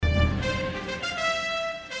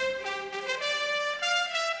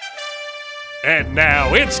And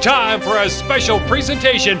now it's time for a special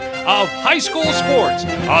presentation of high school sports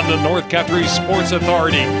on the North Country Sports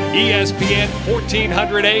Authority, ESPN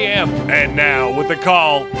 1400 AM. And now with the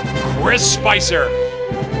call, Chris Spicer.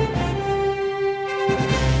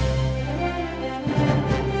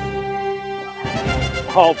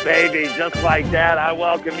 Oh, baby, just like that, I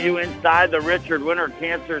welcome you inside the Richard Winter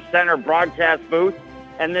Cancer Center broadcast booth.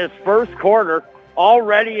 And this first quarter,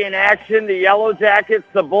 already in action, the Yellow Jackets,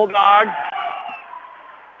 the Bulldogs,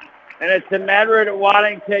 and it's the Madrid at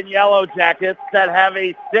Waddington Yellow Jackets that have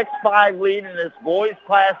a 6-5 lead in this boys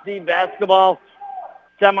Class D basketball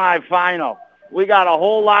semifinal. We got a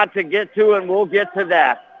whole lot to get to, and we'll get to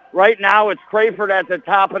that. Right now, it's Crayford at the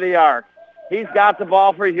top of the arc. He's got the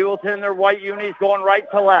ball for Heuvelton in their white unis going right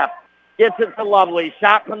to left. Gets it to Lovely.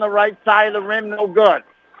 Shot from the right side of the rim, no good.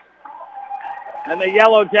 And the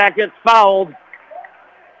Yellow Jackets fouled,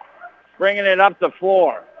 bringing it up the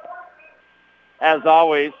floor. As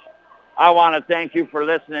always, I want to thank you for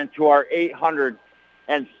listening to our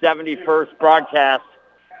 871st broadcast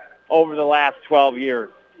over the last 12 years.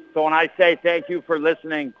 So when I say thank you for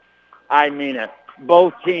listening, I mean it.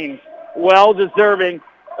 Both teams well deserving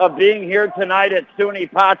of being here tonight at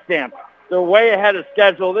SUNY Potsdam. They're way ahead of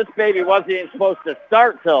schedule. This baby wasn't even supposed to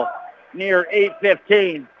start till near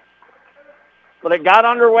 8:15. But it got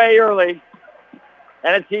underway early.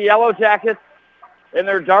 And it's the Yellow Jackets in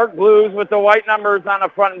their dark blues with the white numbers on the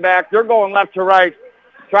front and back. They're going left to right,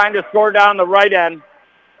 trying to score down the right end.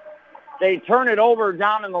 They turn it over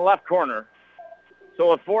down in the left corner.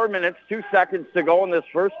 So with 4 minutes, 2 seconds to go in this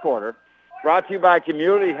first quarter, brought to you by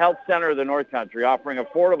Community Health Center of the North Country, offering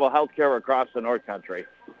affordable health care across the North Country.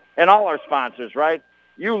 And all our sponsors, right?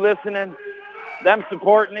 You listening, them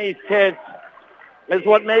supporting these kids is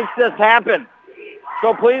what makes this happen.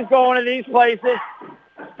 So please go into these places,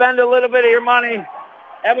 spend a little bit of your money,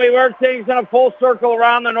 and we work things in a full circle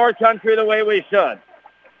around the North Country the way we should.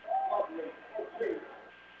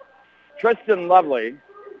 Tristan Lovely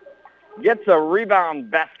gets a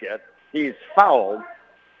rebound basket. He's fouled,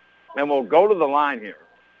 and we'll go to the line here.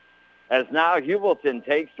 As now Heuvelton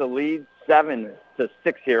takes the lead 7-6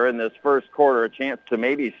 here in this first quarter, a chance to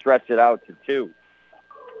maybe stretch it out to 2.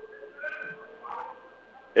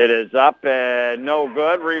 It is up and no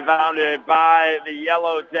good. Rebounded by the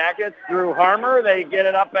Yellow Jackets through Harmer. They get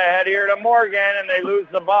it up ahead here to Morgan, and they lose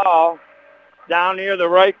the ball down near the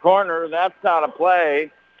right corner. That's out of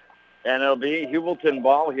play, and it'll be Heuvelton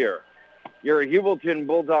ball here. Your Heuvelton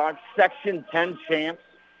Bulldogs Section 10 champs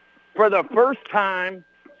for the first time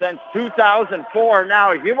since 2004.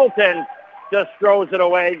 Now Heuvelton just throws it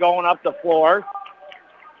away going up the floor.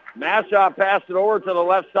 Mashaw passed it over to the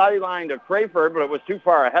left sideline to Crayford, but it was too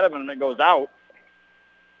far ahead of him, and it goes out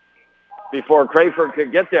before Crayford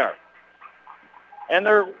could get there. And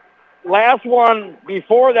their last one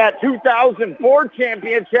before that 2004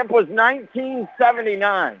 championship was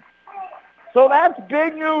 1979. So that's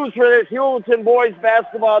big news for this Heuvelton boys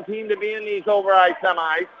basketball team to be in these over-ice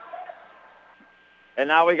semis. And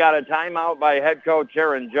now we got a timeout by head coach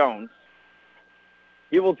Aaron Jones.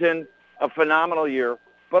 Heuvelton, a phenomenal year.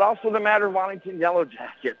 But also the Madrid Waddington Yellow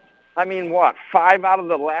Jackets. I mean, what, 5 out of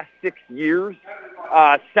the last 6 years?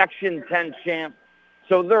 Section 10 champ.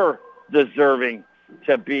 So they're deserving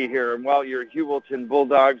to be here. And while your Heuvelton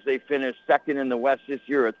Bulldogs, they finished second in the West this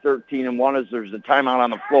year at 13-1 as there's a timeout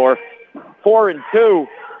on the floor. 4-2.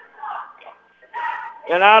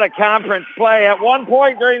 And out of conference play. At one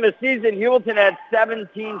point during the season, Heuvelton had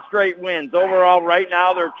 17 straight wins. Overall, right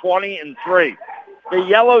now, they're 20-3. The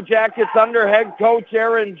Yellow Jackets under head coach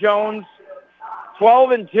Aaron Jones,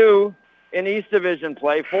 12-2 in East Division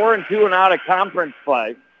play, 4-2 and out of conference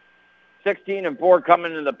play, 16-4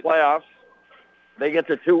 coming into the playoffs. They get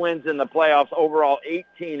the 2 wins in the playoffs. Overall,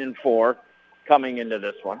 18-4 coming into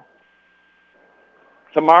this one.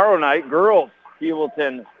 Tomorrow night, girls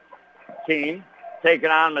Heuvelton team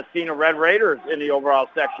taking on Messina Red Raiders in the overall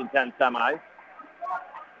Section 10 semis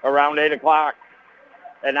around 8 o'clock.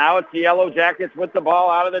 And now it's the Yellow Jackets with the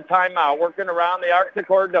ball out of the timeout, working around the arc to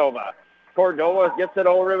Cordova. Cordova gets it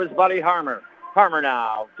over to his buddy Harmer. Harmer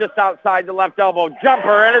now, just outside the left elbow,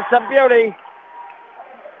 jumper, and it's a beauty.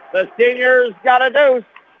 The seniors got a deuce.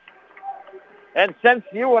 And since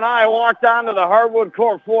you and I walked onto the hardwood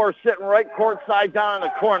court floor, sitting right courtside down in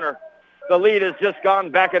the corner, the lead has just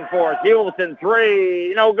gone back and forth. Heuvelton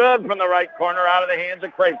 3, no good from the right corner out of the hands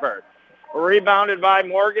of Crayford. Rebounded by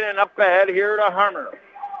Morgan and up ahead here to Harmer.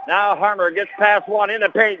 Now Harmer gets past one in the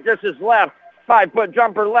paint, just his left. 5-foot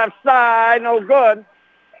jumper left side, no good.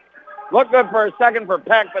 Looked good for a second for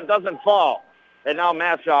Peck, but doesn't fall. And now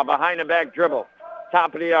Mashaw behind the back dribble.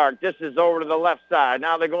 top of the arc. This is over to the left side.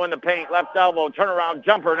 Now they go in the paint. Left elbow, turnaround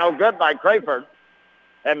jumper. No good by Crayford.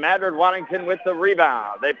 And Madrid Waddington with the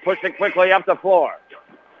rebound. They push it quickly up the floor.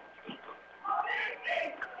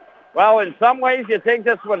 Well, in some ways you think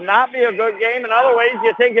this would not be a good game. In other ways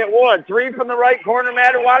you think it would. 3 from the right corner.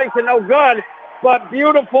 Madrid Waddington, no good. But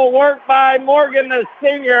beautiful work by Morgan, the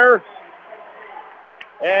senior.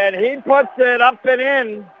 And he puts it up and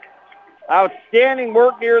in. Outstanding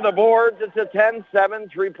work near the boards. It's a 10-7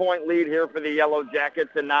 3-point lead here for the Yellow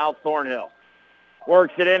Jackets. And now Thornhill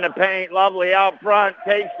works it in the paint. Lovely out front.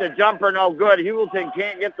 Takes the jumper. No good. Heuvelton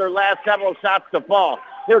can't get their last several shots to fall.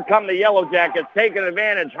 Here come the Yellow Jackets taking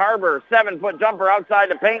advantage. Harbor, 7-foot jumper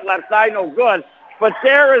outside the paint. Left side, no good. But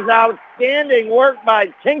there is outstanding work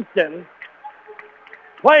by Kingston.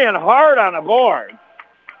 Playing hard on the board.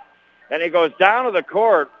 And he goes down to the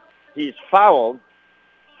court. He's fouled.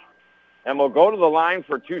 And will go to the line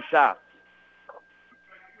for 2 shots.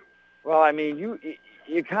 Well, I mean,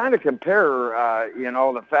 you kind of compare,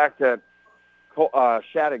 the fact that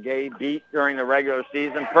Chateauguay beat during the regular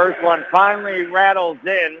season. First one finally rattles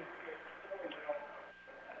in.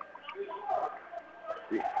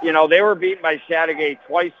 You know, they were beaten by Chateauguay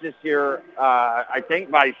twice this year, I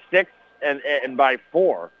think by 6 and by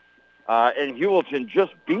 4. And Heuvelton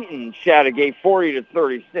just beaten Chateauguay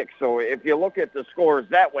 40-36. So if you look at the scores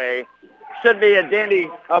that way, should be a dandy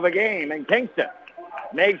of a game. And Kingston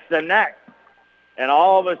makes the next. And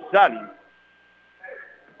all of a sudden,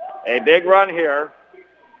 a big run here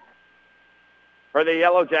for the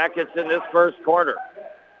Yellow Jackets in this first quarter.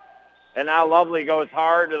 And now Lovely goes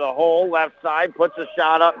hard to the hole, left side, puts a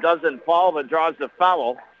shot up, doesn't fall, but draws the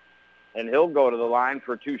foul. And he'll go to the line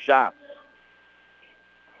for 2 shots.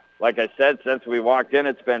 Like I said, since we walked in,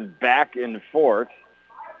 it's been back and forth.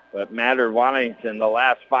 But Madrid Waddington, the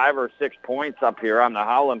last 5 or 6 points up here on the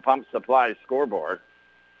Howland Pump Supply scoreboard.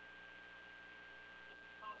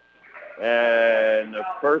 And the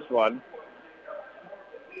first one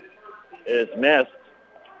is missed.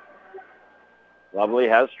 Lovely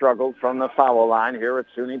has struggled from the foul line here at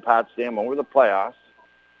SUNY Potsdam over the playoffs,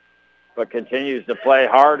 but continues to play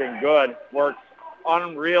hard and good. Works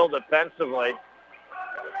unreal defensively.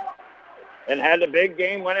 And had a big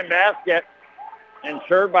game-winning basket,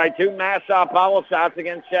 ensured by 2 mash-off foul shots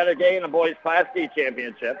against Chateauguay in the boys' Class D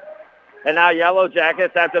championship. And now Yellow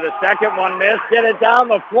Jackets, after the second one missed, get it down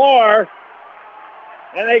the floor,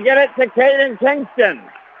 and they get it to Caden Kingston.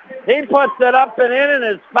 He puts it up and in and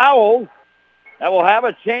is fouled. That will have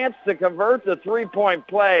a chance to convert the 3-point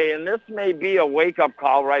play, and this may be a wake-up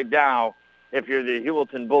call right now if you're the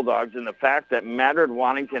Heuvelton Bulldogs, and the fact that Madrid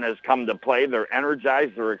Waddington has come to play. They're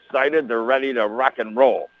energized, they're excited, they're ready to rock and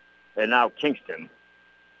roll. And now Kingston.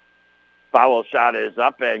 Foul shot is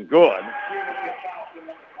up and good.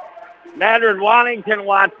 Madrid Waddington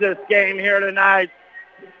wants this game here tonight.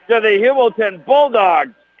 So the Heuvelton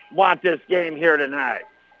Bulldogs want this game here tonight.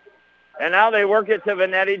 And now they work it to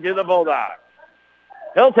Vanetti to the Bulldogs.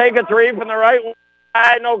 He'll take a 3 from the right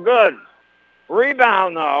side, no good.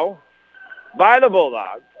 Rebound, though, by the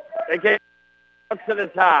Bulldogs. They came up to the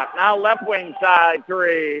top. Now left wing side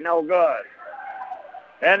 3, no good.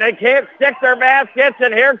 And they can't stick their baskets,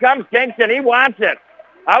 and here comes Kingston. He wants it.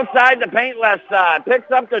 Outside the paint left side.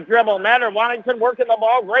 Picks up the dribble. Madrid Waddington working the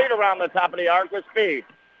ball great around the top of the arc with speed.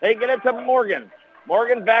 They get it to Morgan.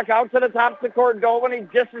 Morgan back out to the top to Cordova, and he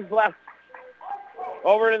just is left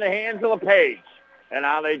over to the hands of LePage. And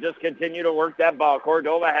now they just continue to work that ball.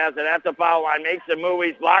 Cordova has it at the foul line. Makes a move.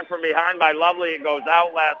 He's blocked from behind by Lovely. It goes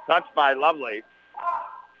out. Last touch by Lovely.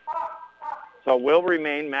 So will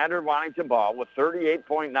remain Madrid Waddington ball with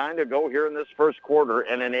 38.9 to go here in this first quarter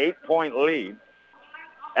and an 8-point lead.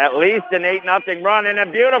 At least an 8-0 run, and a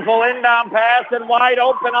beautiful inbound pass, and wide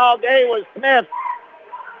open all day was Smith.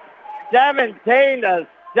 17-7.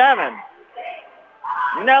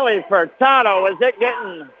 Nelly Furtado, is it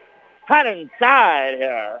getting cut inside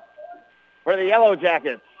here for the Yellow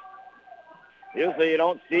Jackets? Usually you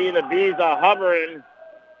don't see the bees hovering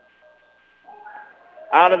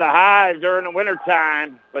out of the hive during the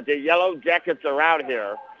wintertime, but the Yellow Jackets are out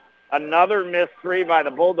here. Another missed 3 by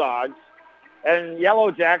the Bulldogs. And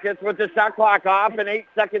Yellow Jackets, with the shot clock off and 8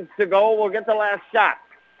 seconds to go, will get the last shot.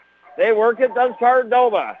 They work it, does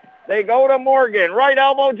Cordova. They go to Morgan. Right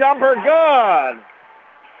elbow jumper, good.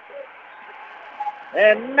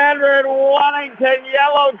 And Madrid Waddington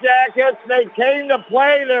Yellow Jackets, they came to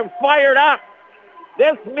play. They're fired up.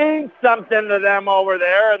 This means something to them over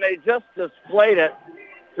there, and they just displayed it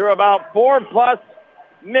through about 4+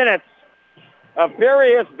 minutes of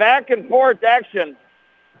furious back-and-forth action.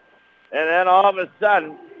 And then all of a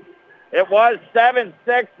sudden, it was 7-6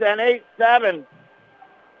 and 8-7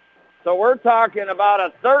 So we're talking about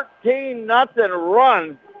a 13-0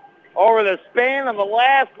 run over the span of the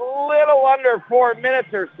last little under 4 minutes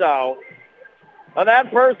or so of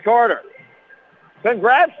that first quarter.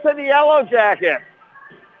 Congrats to the Yellow Jackets.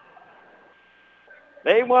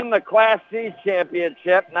 They won the Class C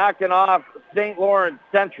championship, knocking off St. Lawrence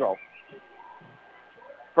Central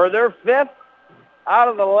for their 5th out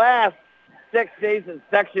of the last 6 seasons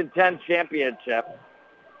Section 10 championship.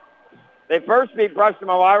 They first beat Preston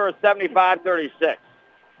Iowa 75-36.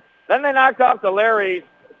 Then they knocked off the Larrys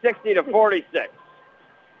 60-46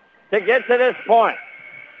 to get to this point.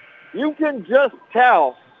 You can just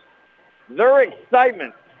tell their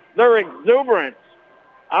excitement, their exuberance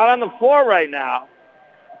out on the floor right now.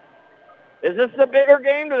 Is this a bigger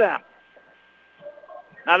game to them?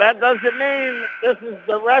 Now, that doesn't mean this is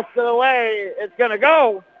the rest of the way it's going to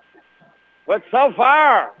go. But so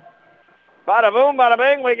far, bada boom, bada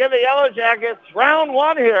bing, we give the Yellow Jackets round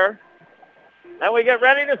 1 here. And we get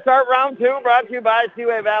ready to start round 2, brought to you by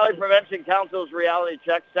Seaway Valley Prevention Council's Reality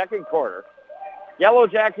Check, second quarter. Yellow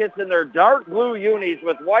Jackets in their dark blue unis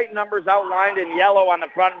with white numbers outlined in yellow on the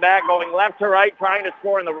front and back, going left to right, trying to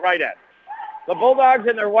score in the right end. The Bulldogs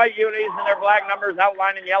in their white unis and their black numbers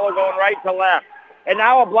outlined in yellow, going right to left. And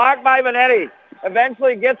now a block by Vanetti.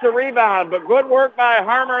 Eventually gets a rebound, but good work by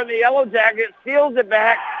Harmer and the Yellow Jackets. Steals it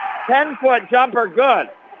back. 10-foot jumper, good.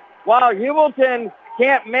 While Heuvelton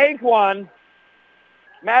can't make one,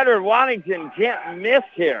 Madrid Waddington can't miss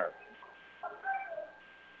here.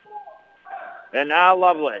 And now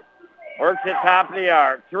Lovely works at top of the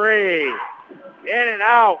arc. 3. In and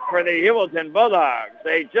out for the Heuvelton Bulldogs.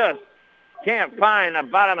 They just can't find the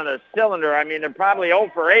bottom of the cylinder. I mean, they're probably 0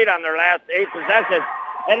 for 8 on their last 8 possessions.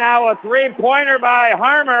 And now a 3-pointer by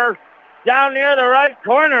Harmer down near the right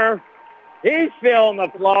corner. He's feeling the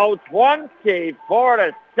flow, 24-7.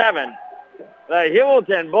 The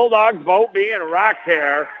Heuvelton Bulldogs boat being rocked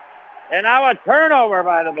here. And now a turnover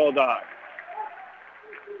by the Bulldogs.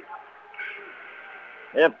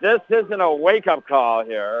 If this isn't a wake-up call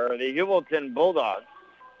here, the Heuvelton Bulldogs,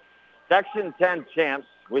 Section 10 champs,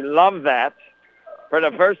 we love that, for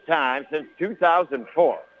the first time since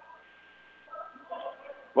 2004.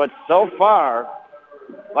 But so far,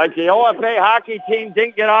 like the OFA hockey team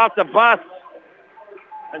didn't get off the bus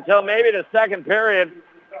until maybe the second period,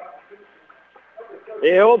 the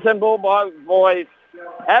Heuvelton Bulldogs boys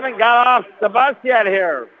haven't got off the bus yet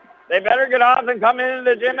here. They better get off and come into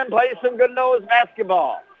the gym and play some good nose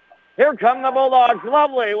basketball. Here come the Bulldogs.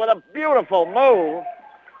 Lovely with a beautiful move,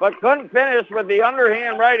 but couldn't finish with the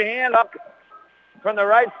underhand right hand up from the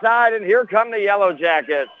right side. And here come the Yellow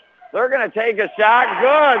Jackets. They're going to take a shot.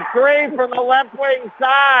 Good. 3 from the left wing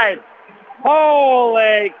side.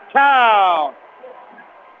 Holy cow.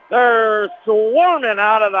 They're swarming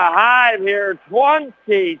out of the hive here,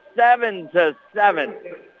 27-7.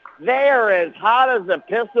 They're as hot as a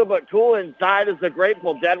pistol, but cool inside, as the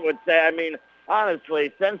Grateful Dead would say. I mean,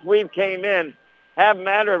 honestly, since we've came in, have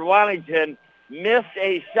Madrid Waddington missed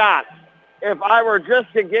a shot. If I were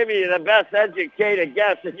just to give you the best educated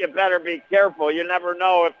guess, and you better be careful. You never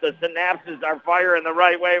know if the synapses are firing the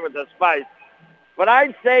right way with the spice. But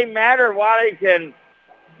I'd say Madrid Waddington,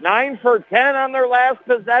 9 for 10 on their last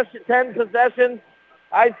 10 possessions.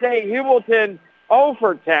 I'd say Heuvelton 0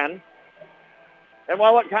 for 10. And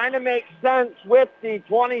while it kind of makes sense with the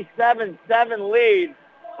 27-7 lead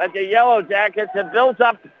that the Yellow Jackets have built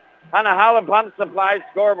up on the Holland Pump Supply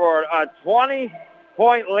scoreboard, a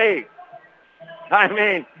 20-point lead. I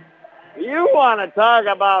mean, you want to talk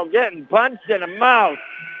about getting punched in the mouth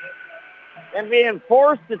and being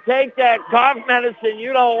forced to take that cough medicine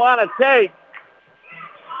you don't want to take.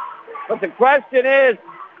 But the question is,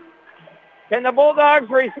 can the Bulldogs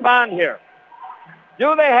respond here?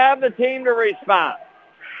 Do they have the team to respond?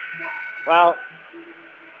 Well,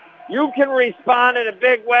 you can respond in a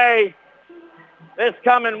big way this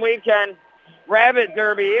coming weekend. Rabbit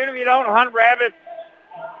Derby. Even if you don't hunt rabbits,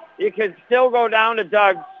 you can still go down to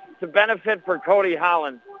Doug's to benefit for Cody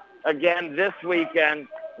Holland. Again, this weekend,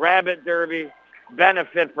 Rabbit Derby,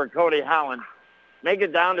 benefit for Cody Holland. Make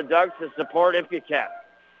it down to Doug's to support if you can.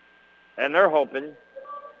 And they're hoping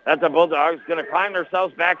that the Bulldogs going to climb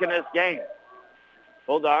themselves back in this game.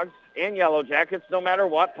 Bulldogs and Yellow Jackets, no matter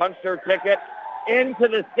what, punch their ticket into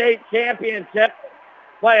the state championship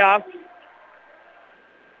playoffs.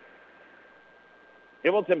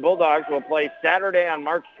 Heuvelton Bulldogs will play Saturday on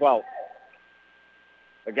March 12th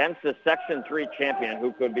against the Section 3 champion,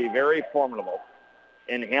 who could be very formidable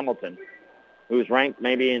in Hamilton, who's ranked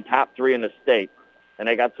maybe in top 3 in the state. And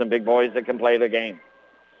they got some big boys that can play the game.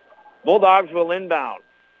 Bulldogs will inbound.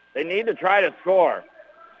 They need to try to score.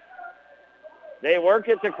 They work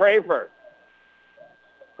it to Crayford.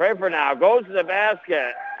 Crayford now goes to the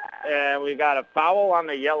basket, and we got a foul on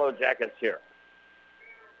the Yellow Jackets here.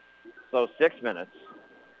 So 6 minutes,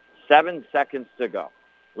 7 seconds to go.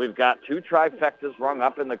 We've got 2 trifectas rung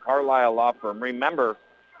up in the Carlisle Law Firm. Remember,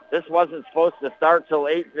 this wasn't supposed to start till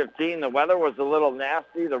 8:15. The weather was a little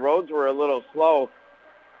nasty. The roads were a little slow.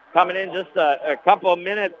 Coming in just a couple of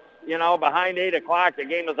minutes, behind 8 o'clock, the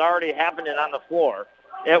game was already happening on the floor.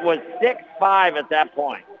 It was 6-5 at that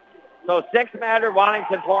point. So 6 Madrid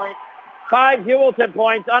Waddington points, 5 Heuvelton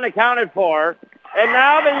points unaccounted for. And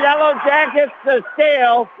now the Yellow Jackets to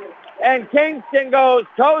steal, and Kingston goes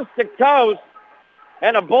coast to coast,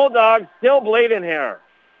 and the Bulldogs still bleeding here.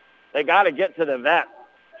 They got to get to the vet.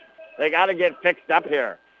 They got to get fixed up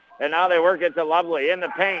here. And now they work it to Lovely in the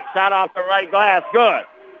paint. Shot off the right glass. Good.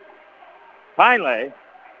 Finally,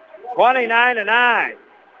 29-9,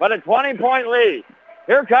 but a 20-point lead.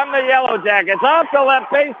 Here come the Yellow Jackets. Off the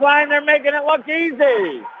left baseline. They're making it look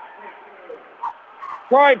easy.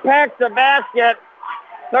 Troy packs the basket,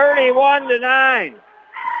 31-9.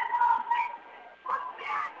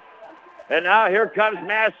 And now here comes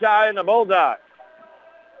Mashaw and the Bulldogs.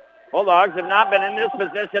 Bulldogs have not been in this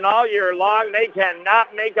position all year long. They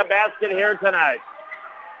cannot make a basket here tonight.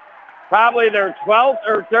 Probably their 12th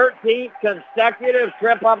or 13th consecutive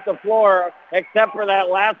trip up the floor, except for that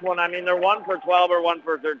last one. I mean, they're 1 for 12 or 1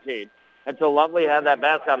 for 13. And so Lovely had that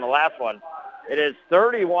basket on the last one. It is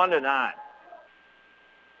 31-9.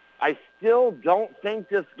 I still don't think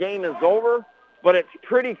this game is over, but it's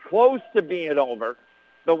pretty close to being over.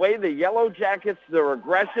 The way the Yellow Jackets, their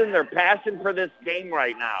aggression, their passion for this game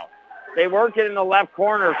right now. They work it in the left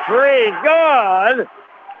corner. 3, good,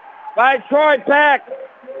 by Troy Peck.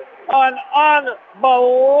 An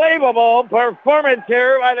unbelievable performance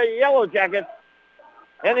here by the Yellow Jackets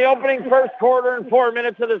in the opening first quarter and 4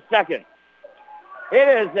 minutes of the second. It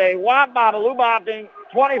is a wop-bop-a-loo-bopping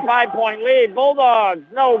 25-point lead. Bulldogs,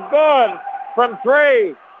 no good from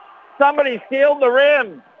 3. Somebody sealed the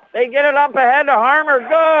rim. They get it up ahead to Harmer.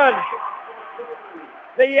 Good.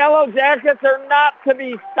 The Yellow Jackets are not to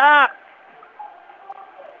be stopped.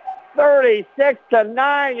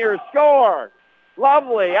 36-9 your score.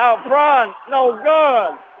 Lovely out front. No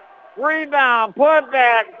good. Rebound. Put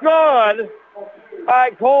back. Good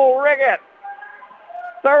by Cole Riggett.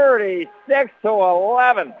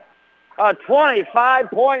 36-11. A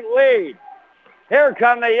 25-point lead. Here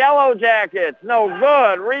come the Yellow Jackets. No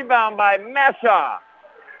good. Rebound by Mesha.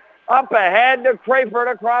 Up ahead to Crayford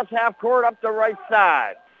across half court up the right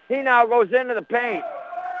side. He now goes into the paint.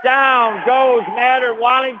 Down goes Madrid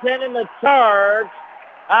Waddington in the charge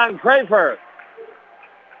on Crayford.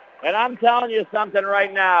 And I'm telling you something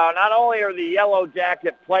right now. Not only are the Yellow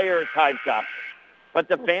Jacket players hyped up, but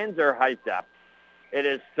the fans are hyped up. It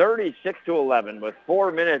is 36-11 with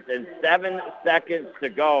 4 minutes and 7 seconds to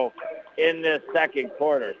go in this second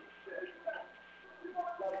quarter.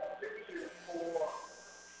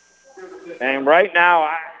 And right now,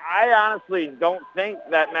 I honestly don't think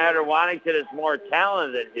that Madrid Waddington is more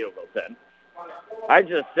talented than Heuvelton. I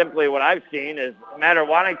just simply, what I've seen is Madrid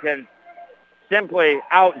Waddington simply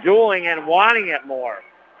out-dueling and wanting it more.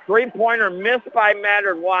 Three-pointer missed by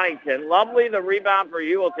Madrid Waddington. Lovely the rebound for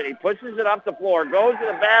Heuvelton. He pushes it up the floor, goes to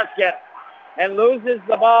the basket, and loses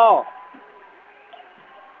the ball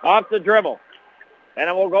off the dribble. And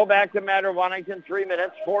it will go back to Madrid Waddington. 3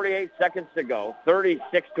 minutes, 48 seconds to go.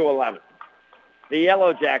 36-11. The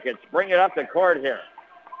Yellow Jackets bring it up the court here.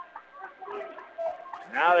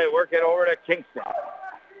 Now they work it over to Kingston.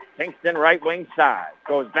 Kingston right wing side.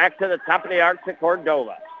 Goes back to the top of the arc to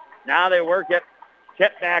Cordova. Now they work it.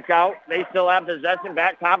 Tip back out. They still have possession.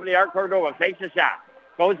 Back top of the arc. Cordova fakes a shot.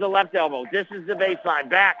 Goes to left elbow. Dishes the baseline.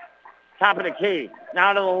 Back. Top of the key.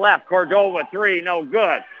 Now to the left. Cordova 3. No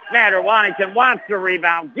good. Madrid Waddington wants the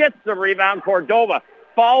rebound. Gets the rebound. Cordova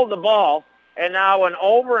fouled the ball. And now an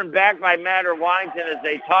over and back by Madrid Waddington as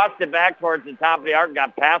they tossed it back towards the top of the arc.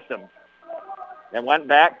 Got past him. And went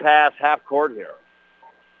back past half court here.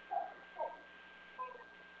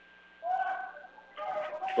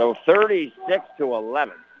 So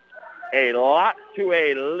 36-11. A lot to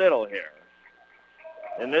a little here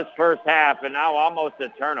in this first half, and now almost a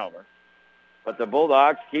turnover. But the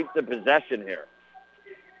Bulldogs keep the possession here.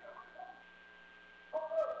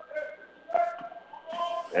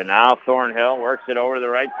 And now Thornhill works it over to the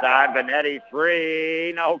right side. Benetti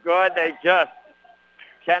 3. No good. They just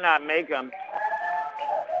cannot make them.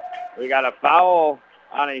 We got a foul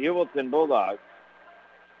on a Heuvelton Bulldog.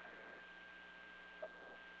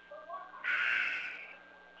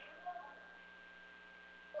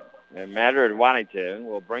 And Madrid Waddington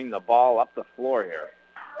will bring the ball up the floor here.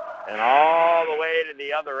 And all the way to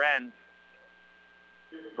the other end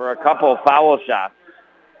for a couple foul shots.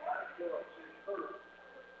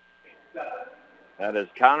 That is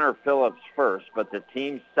Connor Phillips first, but the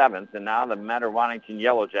team's seventh, and now the Madrid Waddington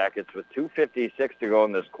Yellow Jackets with 2:56 to go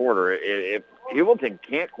in this quarter. If Heuvelton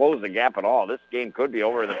can't close the gap at all, this game could be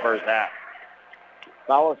over in the first half.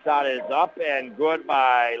 Foul shot is up and good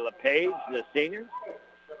by LePage, the senior.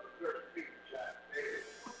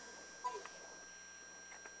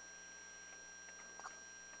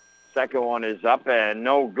 Second one is up and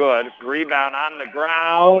no good. Rebound on the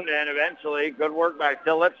ground, and eventually good work by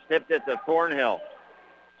Phillips. Tipped it to Thornhill.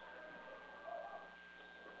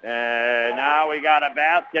 And now we got a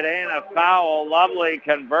basket and a foul. Lovely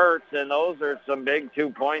converts, and those are some big 2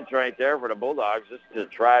 points right there for the Bulldogs just to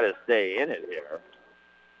try to stay in it here.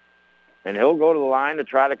 And he'll go to the line to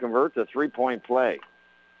try to convert the three-point play.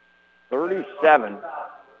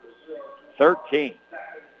 37-13.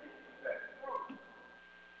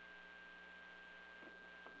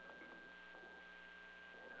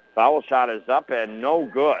 Foul shot is up and no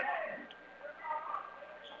good.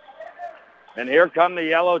 And here come the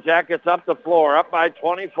Yellow Jackets up the floor, up by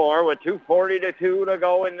 24 with 2:42 to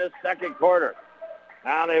go in this second quarter.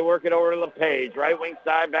 Now they work it over to LePage. Right wing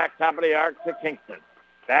side, back top of the arc to Kingston.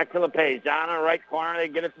 Back to LePage. Down in the right corner, they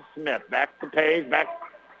get it to Smith. Back to Page, back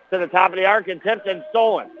to the top of the arc, and tipped and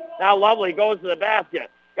stolen. Now Lovely goes to the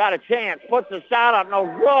basket. Got a chance, puts the shot up, no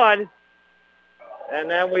good. And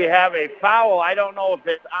then we have a foul. I don't know if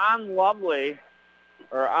it's on Lovely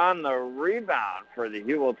or on the rebound for the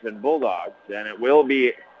Heuvelton Bulldogs. And it will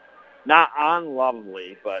be not on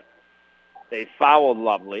Lovely, but they fouled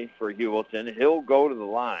Lovely for Heuvelton. He'll go to the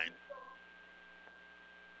line.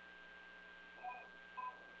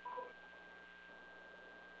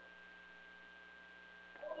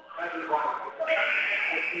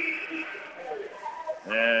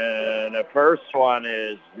 And the first one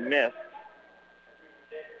is missed.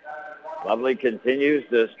 Lovely continues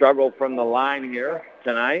to struggle from the line here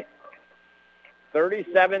tonight.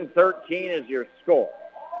 37-13 is your score.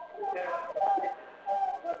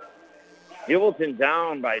 Heuvelton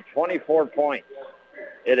down by 24 points.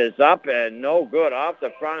 It is up and no good off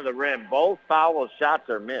the front of the rim. Both foul shots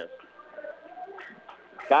are missed.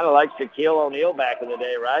 Kind of like Shaquille O'Neal back in the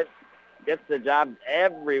day, right? Gets the job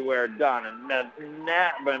everywhere done. And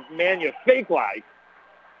man, you fake like.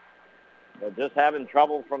 But just having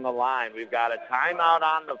trouble from the line. We've got a timeout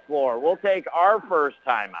on the floor. We'll take our first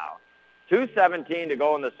timeout. 2:17 to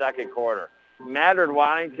go in the second quarter. Madrid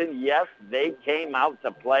Waddington, yes, they came out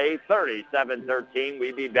to play 37-13.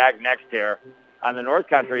 We'll be back next here on the North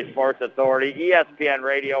Country Sports Authority, ESPN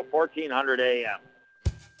Radio, 1400 AM.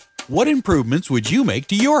 What improvements would you make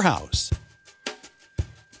to your house?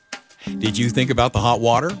 Did you think about the hot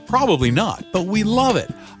water? Probably not, but we love it.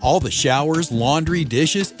 All the showers, laundry,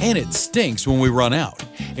 dishes, and it stinks when we run out.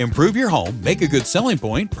 Improve your home, make a good selling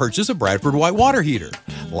point, purchase a Bradford White water heater.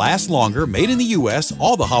 Lasts longer, made in the U.S.,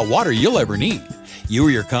 all the hot water you'll ever need. You or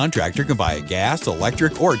your contractor can buy a gas,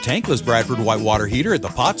 electric, or tankless Bradford White water heater at the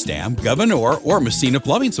Potsdam, Governor, or Messina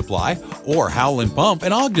Plumbing Supply, or Howland Pump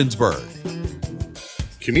in Ogdensburg.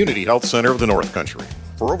 Community Health Center of the North Country.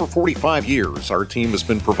 For over 45 years, our team has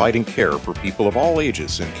been providing care for people of all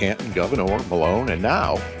ages in Canton, Governor, Malone, and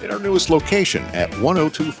now in our newest location at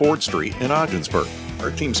 102 Ford Street in Ogdensburg.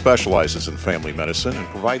 Our team specializes in family medicine and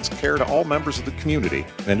provides care to all members of the community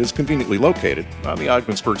and is conveniently located on the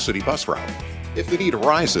Ogdensburg City bus route. If the need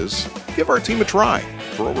arises, give our team a try.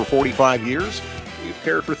 For over 45 years, we've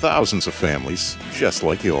cared for thousands of families just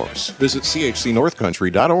like yours. Visit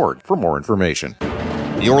chcnorthcountry.org for more information.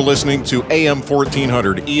 You're listening to AM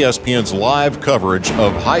 1400 ESPN's live coverage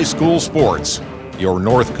of high school sports. Your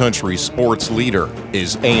North Country sports leader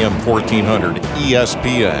is AM 1400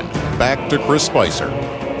 ESPN. Back to Chris Spicer.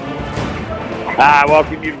 I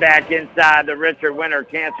welcome you back inside the Richard Winter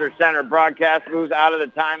Cancer Center broadcast booth. Out of the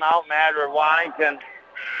timeout, Madrid Waddington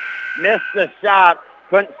missed the shot,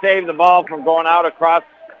 couldn't save the ball from going out across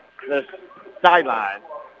the sideline.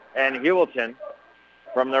 And Heuvelton,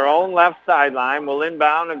 from their own left sideline, will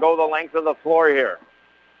inbound and go the length of the floor here.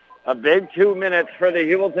 A big 2 minutes for the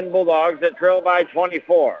Heuvelton Bulldogs that trail by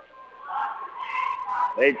 24.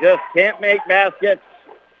 They just can't make baskets.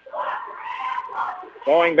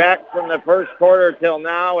 Going back from the first quarter till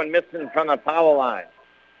now and missing from the foul line.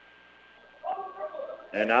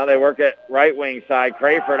 And now they work it right wing side.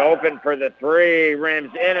 Crayford open for the three.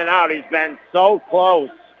 Rims in and out. He's been so close.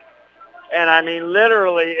 And, I mean,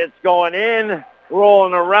 literally it's going in,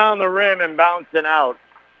 rolling around the rim and bouncing out.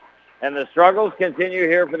 And the struggles continue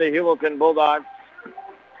here for the Heuvelton Bulldogs.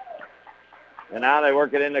 And now they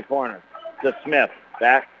work it in the corner to Smith.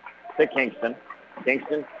 Back to Kingston.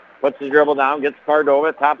 Kingston puts the dribble down, gets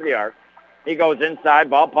Cordova, top of the arc. He goes inside,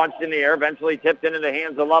 ball punched in the air, eventually tipped into the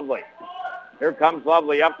hands of Lovely. Here comes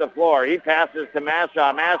Lovely up the floor. He passes to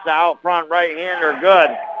Mashaw. Mashaw out front, right-hander, good.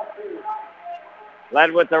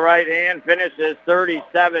 Led with the right hand, finishes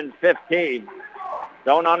 37-15.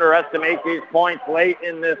 Don't underestimate these points late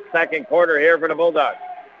in this second quarter here for the Bulldogs.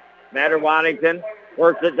 Madrid Waddington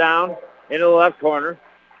works it down into the left corner.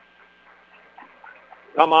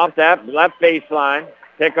 Come off that left baseline.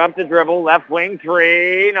 Pick up the dribble. Left wing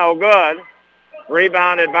three. No good.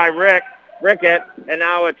 Rebounded by Rickett. And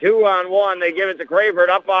now a 2-on-1. They give it to Cravert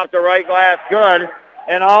up off the right glass. Good.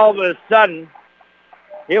 And all of a sudden,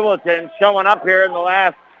 Heuvelton showing up here in the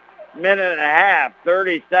last minute and a half.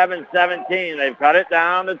 37-17. They've cut it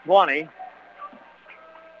down to 20.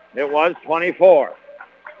 It was 24.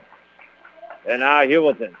 And now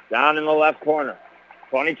Heuvelton down in the left corner.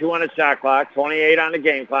 22 on the shot clock, 28 on the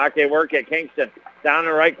game clock. They work at Kingston. Down in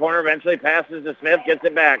the right corner, eventually passes to Smith, gets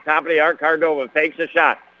it back. Top of the arc, Cordova fakes a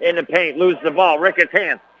shot. In the paint, loses the ball. Rickett's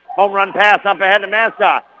hands. Home run pass up ahead to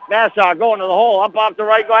Mashaw. Mashaw going to the hole, up off the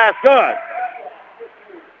right glass, good.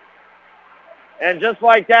 And just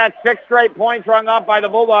like that, 6 straight points rung up by the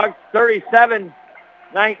Bulldogs,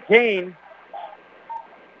 37-19.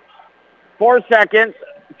 4 seconds,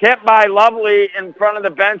 tipped by Lovely in front of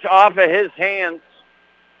the bench off of his hands.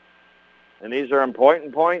 And these are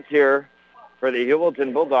important points here for the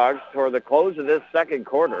Heuvelton Bulldogs toward the close of this second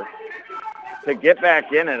quarter to get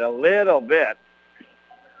back in it a little bit.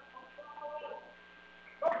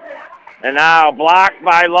 And now blocked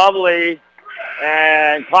by Lovely,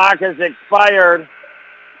 and clock has expired.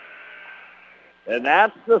 And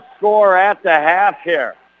that's the score at the half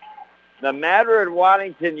here. The Madrid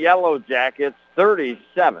Waddington Yellow Jackets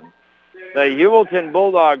 37. The Heuvelton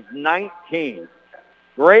Bulldogs 19.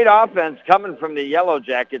 Great offense coming from the Yellow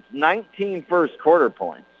Jackets, 19 first quarter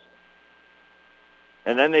points.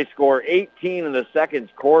 And then they score 18 in the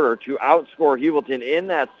second quarter to outscore Heuvelton in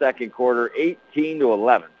that second quarter,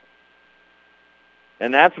 18-11.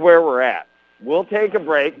 And that's where we're at. We'll take a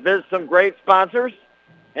break, visit some great sponsors,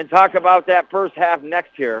 and talk about that first half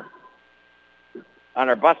next year on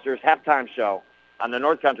our Busters Halftime Show on the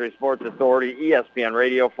North Country Sports Authority, ESPN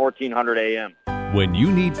Radio, 1400 AM. When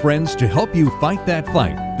you need friends to help you fight that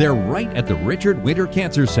fight, they're right at the Richard Winter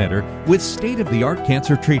Cancer Center with state-of-the-art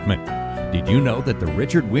cancer treatment. Did you know that the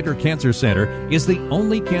Richard Winter Cancer Center is the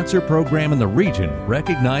only cancer program in the region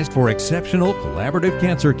recognized for exceptional collaborative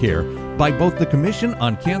cancer care by both the Commission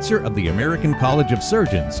on Cancer of the American College of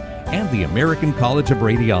Surgeons and the American College of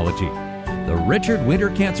Radiology? The Richard Winter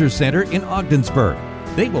Cancer Center in Ogdensburg.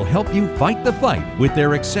 They will help you fight the fight with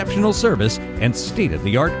their exceptional service and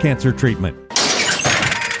state-of-the-art cancer treatment.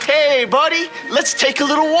 Hey, buddy, let's take a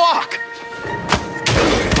little walk.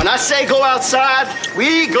 When I say go outside,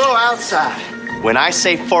 we go outside. When I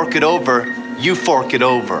say fork it over, you fork it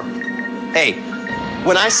over. Hey,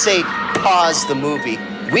 when I say pause the movie,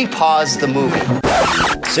 we pause the movie.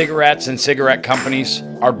 Cigarettes and cigarette companies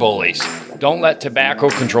are bullies. Don't let tobacco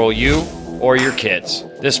control you or your kids.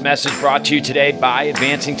 This message brought to you today by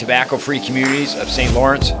Advancing Tobacco-Free Communities of St.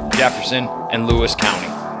 Lawrence, Jefferson, and Lewis County.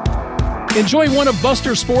 Enjoy one of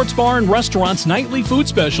Buster's Sports Bar and Restaurant's nightly food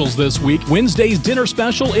specials this week. Wednesday's dinner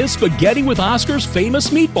special is spaghetti with Oscar's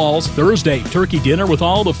famous meatballs. Thursday, turkey dinner with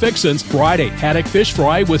all the fixins. Friday, haddock fish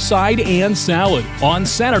fry with side and salad. On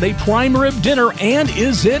Saturday, prime rib dinner, and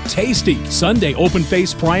is it tasty? Sunday,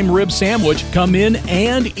 open-faced prime rib sandwich. Come in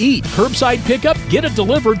and eat. Curbside pickup, get it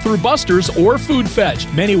delivered through Buster's or Food Fetch.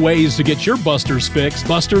 Many ways to get your Buster's fix.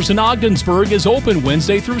 Buster's in Ogdensburg is open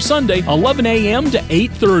Wednesday through Sunday, 11 a.m. to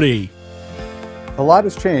 8:30. A lot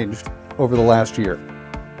has changed over the last year,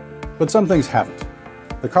 but some things haven't.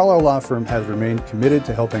 The Carlisle Law Firm has remained committed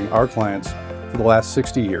to helping our clients for the last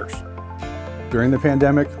 60 years. During the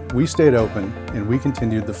pandemic, we stayed open and we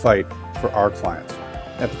continued the fight for our clients.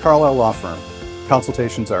 At the Carlisle Law Firm,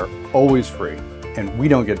 consultations are always free, and we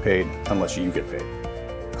don't get paid unless you get paid.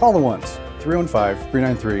 Call the ones,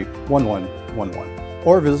 315-393-1111,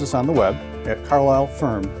 or visit us on the web at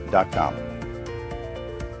carlislefirm.com.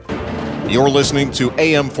 You're listening to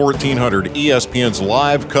AM 1400 ESPN's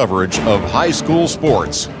live coverage of high school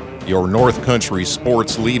sports. Your North Country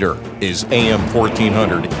sports leader is AM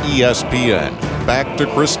 1400 ESPN. Back to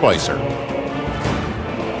Chris Spicer.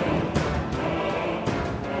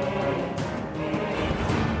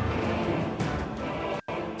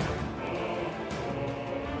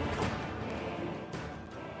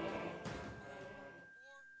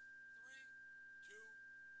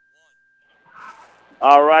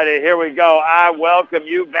 All righty, here we go. I welcome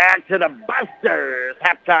you back to the Busters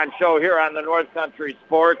halftime show here on the North Country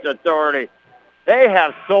Sports Authority. They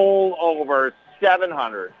have sold over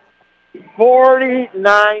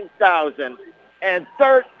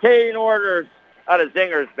 749,013 orders out of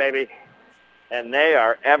Zingers, baby. And they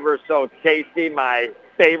are ever so tasty. My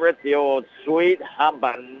favorite, the old Sweet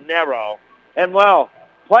Habanero. And, well,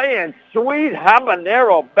 playing Sweet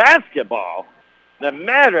Habanero basketball, the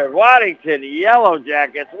Madrid Waddington Yellow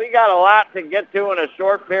Jackets, we got a lot to get to in a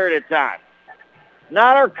short period of time.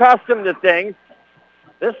 Not accustomed to things.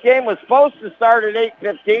 This game was supposed to start at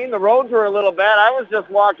 8:15. The roads were a little bad. I was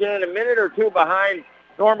just walking in a minute or two behind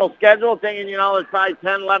normal schedule, thinking, there's probably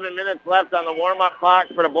 10, 11 minutes left on the warm-up clock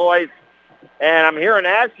for the boys. And I'm hearing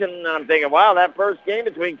action, and I'm thinking, wow, that first game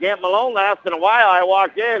between Camp Malone lasted a while. I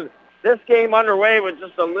walked in. This game underway with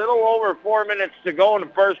just a little over 4 minutes to go in the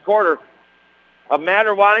first quarter. Of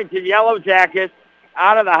Madrid Waddington Yellow Jackets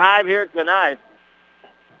out of the Hive here tonight.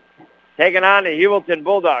 Taking on the Heuvelton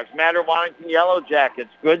Bulldogs. Madrid Waddington Yellow Jackets.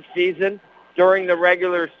 Good season during the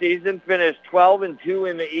regular season. Finished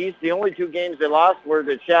 12-2 in the East. The only two games they lost were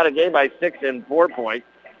to Chateauguay by 6 and 4 points.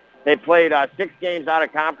 They played 6 games out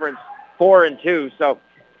of conference, 4-2. So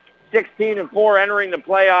 16-4 entering the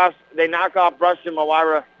playoffs. They knock off Russian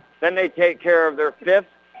Mawira. Then they take care of their 5th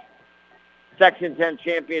Section 10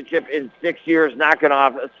 championship in 6 years, knocking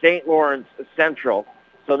off St. Lawrence Central.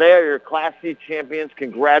 So they are your Class C champions.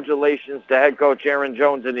 Congratulations to head coach Aaron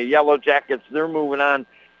Jones and the Yellow Jackets. They're moving on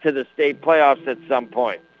to the state playoffs at some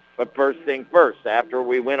point. But first thing first, after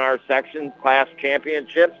we win our section class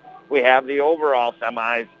championships, we have the overall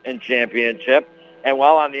semis and championship. And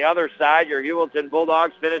while on the other side, your Heuvelton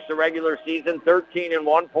Bulldogs finished the regular season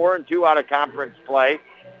 13-1, 4-2 out of conference play.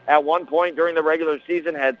 At one point during the regular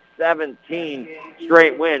season, had 17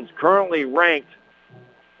 straight wins. Currently ranked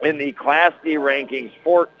in the Class D rankings,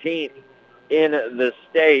 14th in the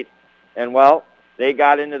state. And, well, they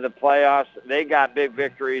got into the playoffs. They got big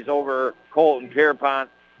victories over Colton Pierpont.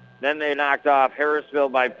 Then they knocked off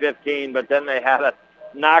Harrisville by 15, but then they had a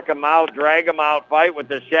knock them out, drag them out fight with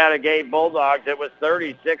the Chateauguay Bulldogs. It was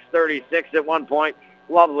 36-36 at one point.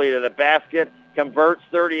 Lovely to the basket. Converts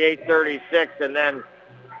 38-36, and then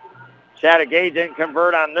Chateauguay didn't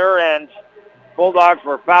convert on their end. Bulldogs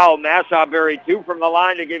were fouled. Mashaw buried 2 from the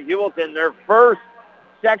line to give Heuvelton their first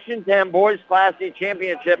Section 10 Boys Class C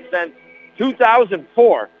championship since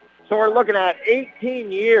 2004. So we're looking at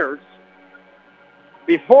 18 years.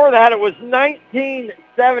 Before that, it was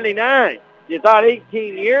 1979. You thought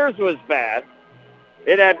 18 years was bad.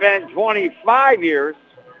 It had been 25 years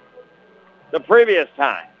the previous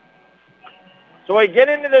time. So we get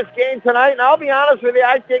into this game tonight, and I'll be honest with you,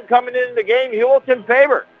 I think coming into the game, Heuvelton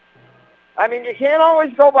favored. I mean, you can't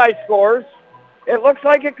always go by scores. It looks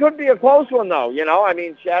like it could be a close one, though.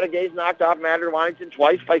 Chateaugay's knocked off Madrid Waddington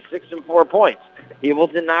twice by 6 and 4 points.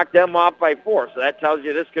 Heuvelton knocked them off by 4, so that tells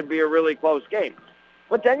you this could be a really close game.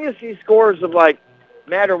 But then you see scores of, like,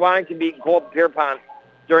 Madrid Waddington beating Colton Pierpont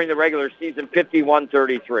during the regular season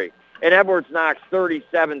 51-33. And Edwards Knox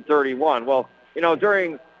 37-31. Well,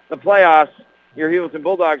 during the playoffs, your Heuvelton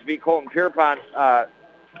Bulldogs beat Colton Pierpont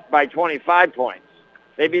by 25 points.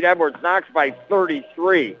 They beat Edwards Knox by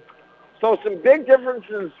 33. So some big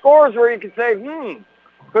differences in scores where you could say,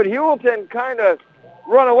 could Heuvelton kind of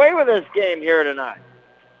run away with this game here tonight?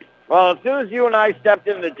 Well, as soon as you and I stepped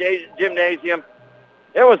into the gymnasium,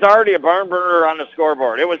 it was already a barn burner on the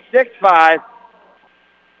scoreboard. It was 6-5,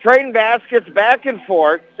 trading baskets back and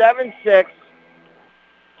forth, 7-6.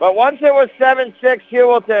 But once it was 7-6,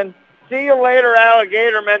 Heuvelton, see you later,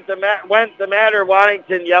 Alligator, went the Madrid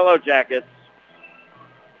Waddington Yellow Jackets.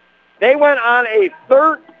 They went on a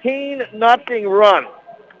 13-0 run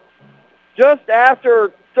just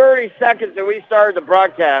after 30 seconds that we started the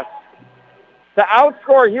broadcast to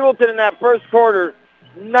outscore Heuvelton in that first quarter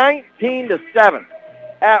 19-7.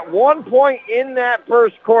 At one point in that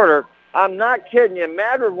first quarter, I'm not kidding you,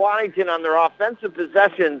 Madrid Waddington on their offensive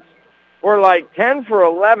possessions were like 10 for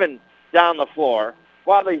 11 down the floor,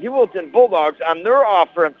 while the Heuvelton Bulldogs on their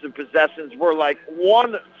offensive possessions were like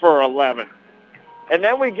 1 for 11. And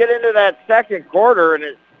then we get into that second quarter, and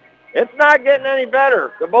it's not getting any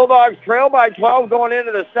better. The Bulldogs trail by 12 going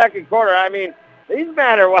into the second quarter. I mean, these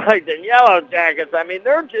Madrid Waddington Yellow Jackets, I mean,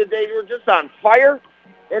 they were just on fire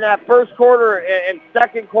in that first quarter and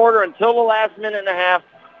second quarter until the last minute and a half.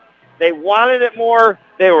 They wanted it more.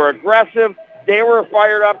 They were aggressive. They were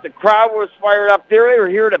fired up. The crowd was fired up. They were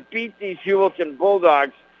here to beat these Heuvelton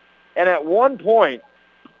Bulldogs. And at one point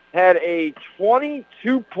had a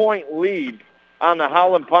 22-point lead on the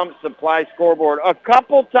Howland Pump Supply scoreboard. A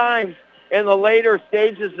couple times in the later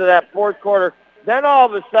stages of that fourth quarter, Then all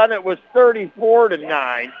of a sudden it was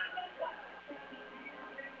 34-9.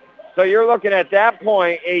 So you're looking at that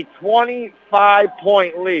point, a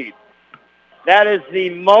 25-point lead. That is the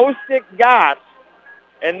most it got.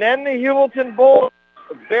 And then the Heuvelton Bulls,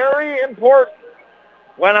 very important,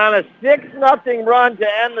 went on a 6-0 run to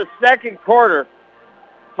end the second quarter.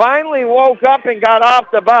 Finally woke up and got off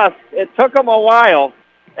the bus. It took them a while,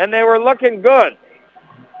 and they were looking good.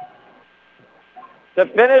 To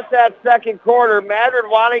finish that second quarter, Madrid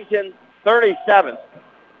Waddington 37.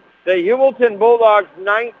 The Heuvelton Bulldogs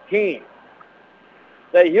 19.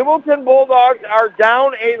 The Heuvelton Bulldogs are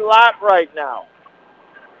down a lot right now.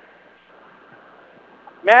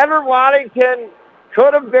 Madrid Waddington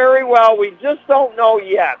could have very well, we just don't know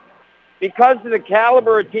yet, because of the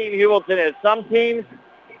caliber of team Heuvelton is. Some teams,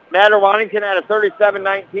 Madrid Waddington had a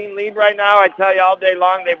 37-19 lead right now. I tell you all day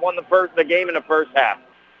long they've won the game in the first half.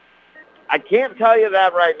 I can't tell you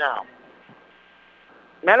that right now.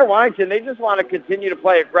 Madrid Waddington, they just want to continue to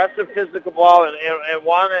play aggressive physical ball and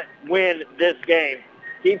want to win this game.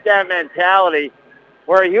 Keep that mentality.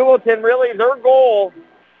 Where Heuvelton, really, their goal,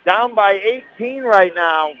 down by 18 right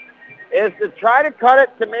now, is to try to cut it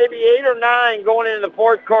to maybe 8 or 9 going into the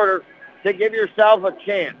fourth quarter to give yourself a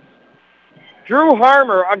chance. Drew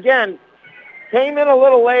Harmer, again, came in a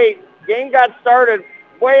little late. Game got started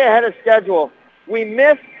way ahead of schedule. We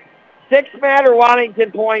missed 6 Madrid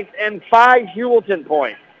Waddington points and 5 Heuvelton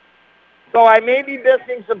points. So I may be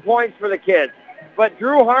missing some points for the kids. But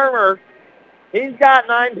Drew Harmer, he's got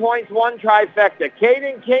 9 points, 1 trifecta.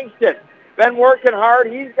 Caden Kingston, been working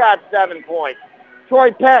hard. He's got 7 points.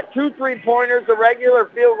 Troy Peck, 2 3-pointers, a regular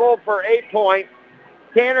field goal for 8 points.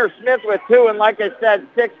 Tanner Smith with 2, and like I said,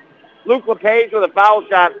 6. Luke LePage with a foul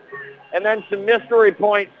shot, and then some mystery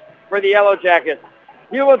points for the Yellow Jackets.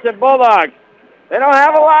 Heuvelton Bulldogs, they don't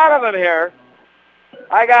have a lot of them here.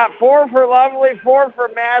 I got 4 for Lovely, 4 for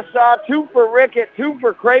Massaw, 2 for Rickett, 2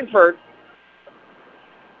 for Crayford,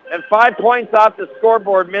 and 5 points off the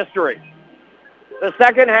scoreboard mystery. The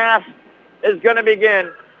second half is going to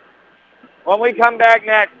begin when we come back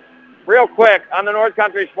next, real quick, on the North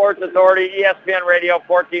Country Sports Authority, ESPN Radio,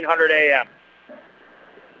 1400 AM.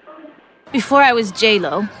 Before I was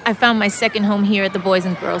J-Lo, I found my second home here at the Boys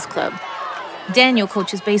and Girls Club. Daniel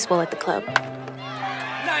coaches baseball at the club.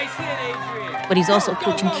 Nice hit, Adrian. But he's also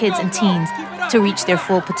coaching kids and teens to reach their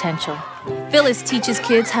full potential. Phyllis teaches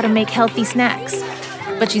kids how to make healthy snacks,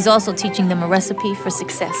 but she's also teaching them a recipe for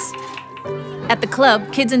success. At the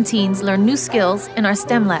club, kids and teens learn new skills in our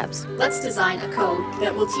STEM labs. Let's design a code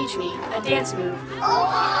that will teach me a dance move.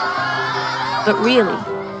 But really,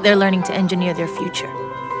 they're learning to engineer their future.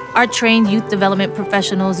 Our trained youth development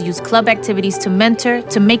professionals use club activities to mentor,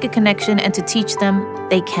 to make a connection, and to teach them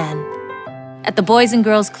they can. At the Boys and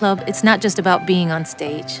Girls Club, it's not just about being on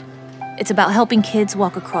stage. It's about helping kids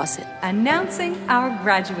walk across it. Announcing our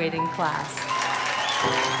graduating class.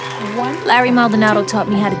 Larry Maldonado taught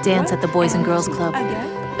me how to dance at the Boys and Girls Club.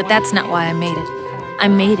 But that's not why I made it. I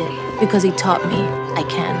made it because he taught me I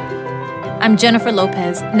can. I'm Jennifer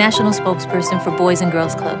Lopez, National Spokesperson for Boys and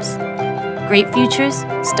Girls Clubs. Great futures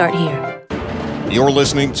start here. You're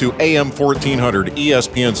listening to AM 1400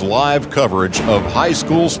 ESPN's live coverage of high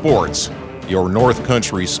school sports. Your North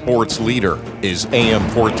Country sports leader is AM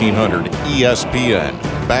 1400 ESPN.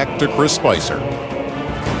 Back to Chris Spicer.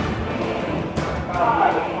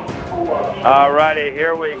 All righty,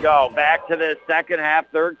 here we go. Back to the second half,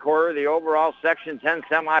 third quarter, the overall Section 10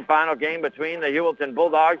 semifinal game between the Heuvelton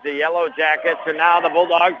Bulldogs, the Yellow Jackets, and now the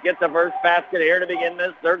Bulldogs get the first basket here to begin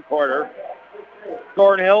this third quarter.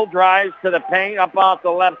 Thornhill drives to the paint, up off the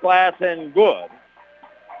left glass, and good.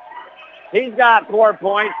 He's got 4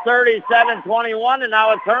 points, 37-21, and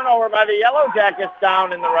now a turnover by the Yellow Jackets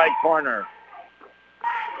down in the right corner.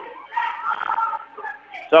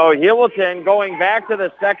 So Heuvelton going back to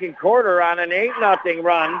the second quarter on an 8-0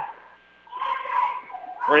 run.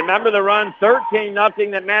 Remember the run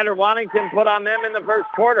 13-0 that Madrid Waddington put on them in the first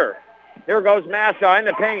quarter. Here goes Mashaw in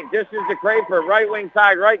the paint. Dishes to Crayford. Right wing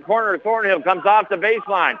side, right corner. Thornhill comes off the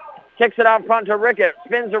baseline. Kicks it out front to Rickett.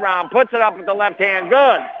 Spins around. Puts it up with the left hand.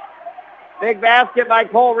 Good. Big basket by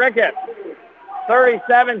Cole Rickett.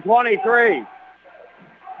 37-23.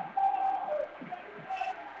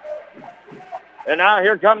 And now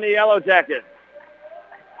here come the Yellow Jackets.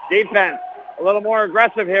 Defense a little more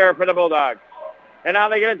aggressive here for the Bulldogs. And now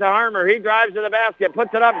they get it to Harmer. He drives to the basket.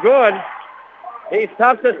 Puts it up good. He's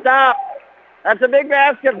tough to stop. That's a big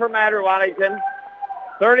basket for Madrid Waddington.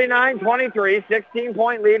 39-23,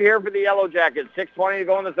 16-point lead here for the Yellow Jackets. 6:20 to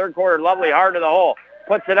go in the third quarter. Lovely hard to the hole.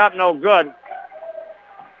 Puts it up, no good.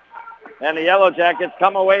 And the Yellow Jackets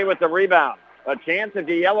come away with the rebound. A chance if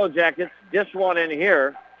the Yellow Jackets dish one in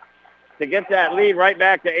here to get that lead right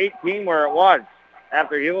back to 18 where it was.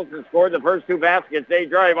 After Heuvelton scored the first 2 baskets, they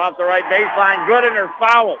drive off the right baseline. Good, and they're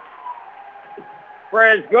fouled. For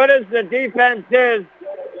as good as the defense is,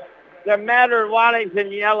 the Madrid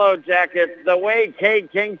Waddington Yellow Jackets, the way Cade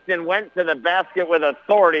Kingston went to the basket with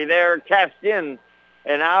authority there, cashed in,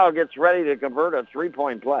 and now gets ready to convert a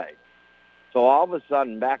 3-point play. So all of a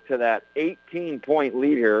sudden, back to that 18-point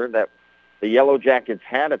lead here that the Yellow Jackets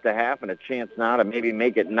had at the half, and a chance now to maybe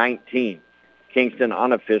make it 19. Kingston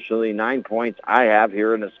unofficially 9 points I have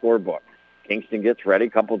here in the scorebook. Kingston gets ready,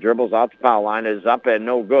 couple dribbles out the foul line, is up and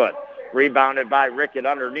no good. Rebounded by Rickett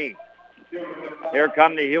underneath. Here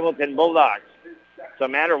come the Heuvelton Bulldogs. So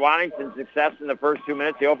Madrid Waddington's success in the first 2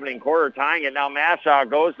 minutes, the opening quarter, tying it. Now Mashaw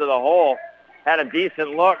goes to the hole, had a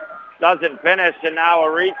decent look, doesn't finish, and now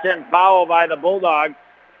a reach-in foul by the Bulldogs.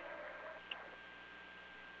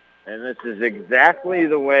 And this is exactly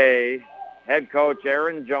the way head coach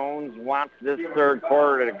Aaron Jones wants this third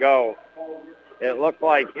quarter to go. It looked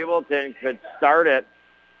like Heuvelton could start it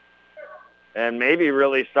and maybe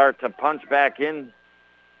really start to punch back in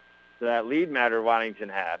to that lead Madrid Waddington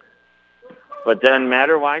had. But then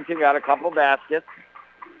Madrid Waddington got a couple baskets.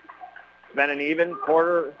 It's been an even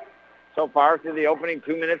quarter so far through the opening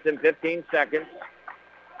 2 minutes and 15 seconds.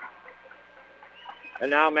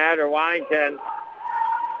 And now Madrid Waddington,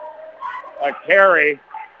 a carry.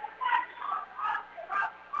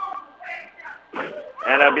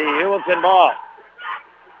 And it'll be Heuvelton ball.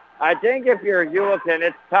 I think if you're Heuvelton,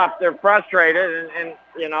 it's tough. They're frustrated, and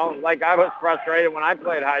you know, like I was frustrated when I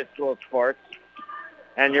played high school sports,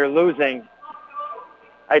 and you're losing.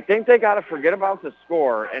 I think they got to forget about the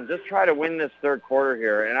score and just try to win this third quarter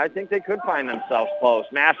here, and I think they could find themselves close.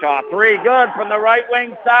 Mashaw, 3, good from the right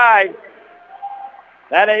wing side.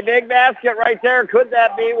 That a big basket right there. Could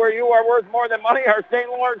that be where you are worth more than money? Our St.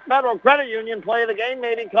 Lawrence Federal Credit Union play of the game,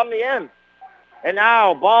 maybe come the end. And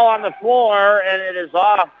now ball on the floor, and it is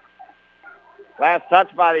off. Last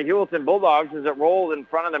touch by the Heuvelton Bulldogs as it rolled in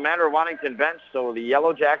front of the Madrid Waddington bench, so the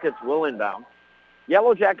Yellow Jackets will inbound.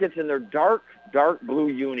 Yellow Jackets in their dark blue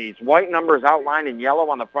unis. White numbers outlined in yellow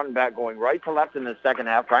on the front and back, going right to left in the second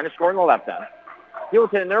half, trying to score in the left end.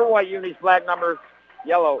 Heuvelton in their white unis, black numbers,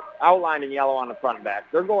 yellow, outlined in yellow on the front and back.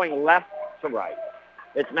 They're going left to right.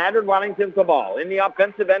 It's Madrid Waddington's the ball. In the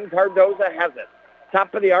offensive end, Cardoza has it.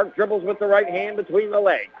 Top of the arc, dribbles with the right hand between the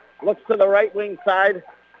legs. Looks to the right wing side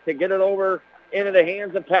to get it over into the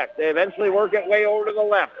hands of Peck. They eventually work it way over to the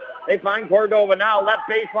left. They find Cordova now. Left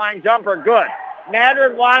baseline jumper, good.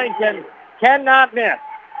 Madrid Waddington cannot miss.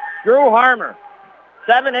 Drew Harmer,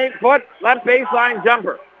 7-8 foot, left baseline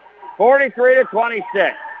jumper.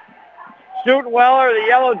 43-26. Shooting well are the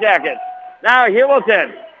Yellow Jackets. Now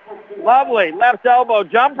Heuvelton, lovely, left elbow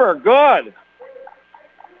jumper, good.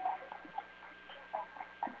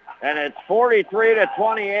 And it's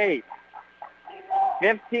 43-28.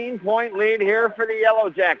 15-point lead here for the Yellow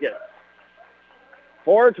Jackets.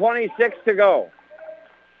 4:26 to go.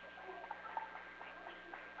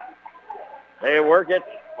 They work it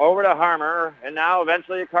over to Harmer, and now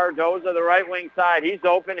eventually Cardoza, the right wing side. He's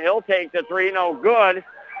open. He'll take the 3, no good.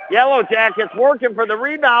 Yellow Jackets working for the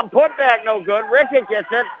rebound. Put back, no good. Rickett gets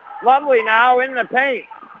it. Lovely now in the paint.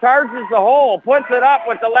 Charges the hole. Puts it up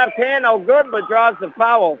with the left hand, no good, but draws the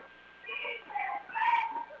foul.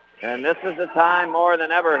 And this is the time more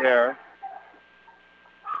than ever here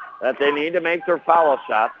that they need to make their foul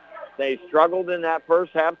shots. They struggled in that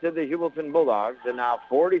first half to the Heuvelton Bulldogs, and now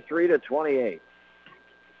 43-28.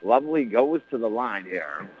 Lovely goes to the line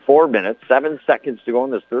here. 4 minutes, 7 seconds to go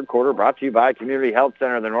in this third quarter, brought to you by Community Health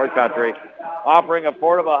Center of the North Country, offering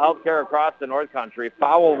affordable health care across the North Country.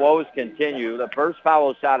 Foul woes continue. The first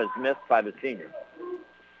foul shot is missed by the senior.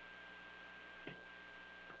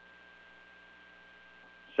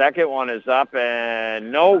 Second one is up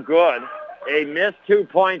and no good. They missed 2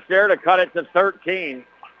 points there to cut it to 13.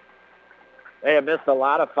 They have missed a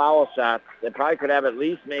lot of foul shots. They probably could have at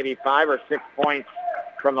least maybe 5 or 6 points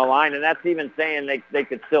from the line, and that's even saying they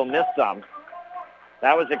could still miss some.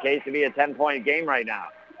 That was the case to be a 10-point game right now.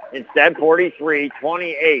 Instead,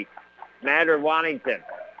 43-28. Madrid Waddington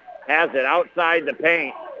has it outside the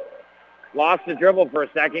paint. Lost the dribble for a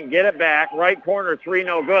second. Get it back. Right corner, 3,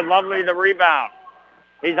 no good. Lovely the rebound.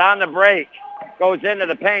 He's on the break. Goes into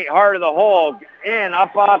the paint, heart of the hole. In,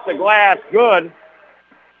 up off the glass. Good.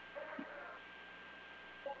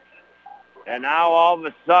 And now all of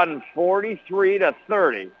a sudden,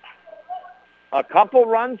 43-30. A couple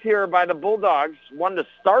runs here by the Bulldogs. One to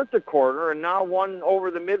start the quarter and now one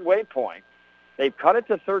over the midway point. They've cut it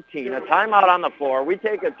to 13. A timeout on the floor. We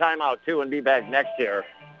take a timeout, too, and be back next year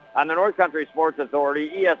on the North Country Sports Authority,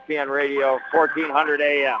 ESPN Radio, 1400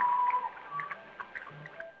 AM.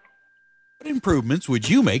 What improvements would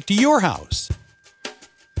you make to your house?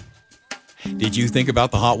 Did you think about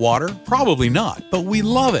the hot water? Probably not, but we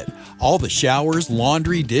love it. All the showers,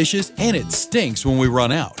 laundry, dishes, and it stinks when we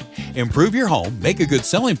run out. Improve your home, make a good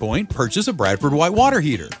selling point, purchase a Bradford White water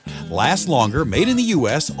heater. Lasts longer, made in the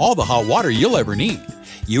U.S., all the hot water you'll ever need.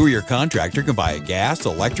 You or your contractor can buy a gas,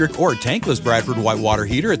 electric, or tankless Bradford White water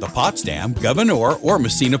heater at the Potsdam, Governor, or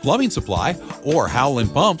Messina Plumbing Supply, or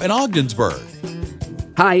Howland Pump in Ogdensburg.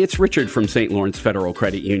 Hi, it's Richard from St. Lawrence Federal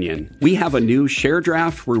Credit Union. We have a new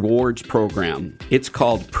ShareDraft Rewards program. It's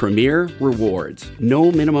called Premier Rewards.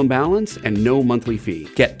 No minimum balance and no monthly fee.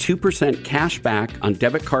 Get 2% cash back on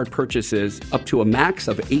debit card purchases up to a max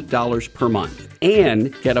of $8 per month.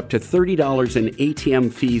 And get up to $30 in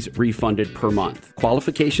ATM fees refunded per month.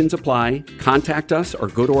 Qualifications apply. Contact us or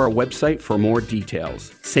go to our website for more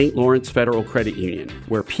details. St. Lawrence Federal Credit Union,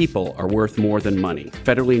 where people are worth more than money.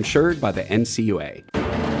 Federally insured by the NCUA.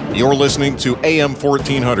 You're listening to AM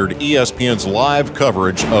 1400 ESPN's live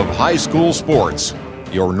coverage of high school sports.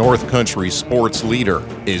 Your North Country sports leader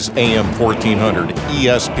is AM 1400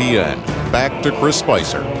 ESPN. Back to Chris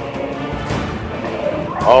Spicer.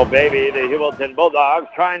 Oh, baby, the Heuvelton Bulldogs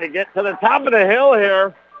trying to get to the top of the hill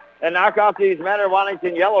here and knock off these Madrid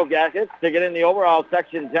Waddington Yellow Jackets to get in the overall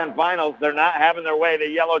Section 10 finals. They're not having their way. The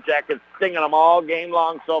Yellow Jackets stinging them all game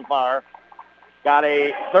long so far. Got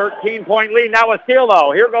a 13-point lead. Now a steal,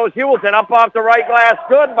 though. Here goes Heuvelton up off the right glass.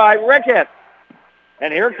 Good by Rickett.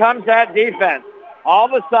 And here comes that defense. All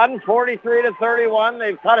of a sudden, 43-31,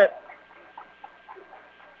 they've cut it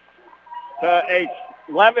to a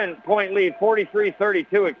 11-point lead,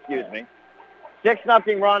 43-32, excuse me.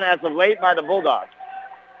 6-0 run as of late by the Bulldogs.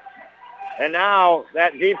 And now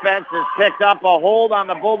that defense has picked up a hold on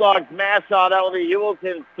the Bulldogs' Mashaw. That will be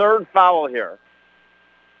Heuvelton's third foul here.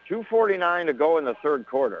 2:49 to go in the third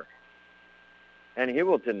quarter. And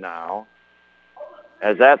Heuvelton now,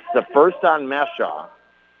 as that's the first on Mashaw,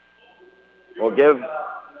 will give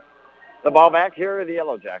the ball back here to the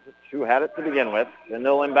Yellow Jackets, who had it to begin with. And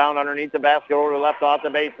they'll inbound underneath the basket over to the left off the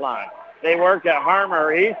baseline. They work at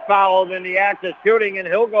Harmer. He's fouled in the act of shooting, and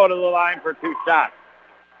he'll go to the line for 2 shots.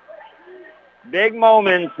 Big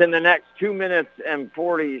moments in the next 2 minutes and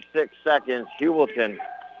 46 seconds. Heuvelton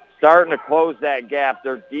starting to close that gap.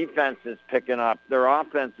 Their defense is picking up. Their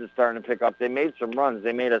offense is starting to pick up. They made some runs.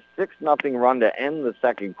 They made a 6-0 run to end the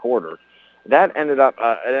second quarter. That ended up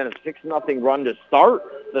a 6-0 run to start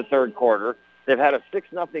the third quarter. They've had a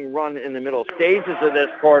 6-0 run in the middle stages of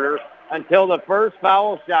this quarter until the first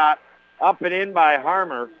foul shot up and in by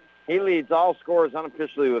Harmer. He leads all scorers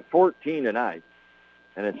unofficially with 14 tonight.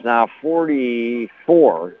 And it's now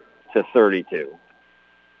 44-32.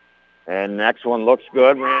 And next one looks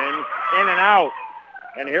good. We're in and out.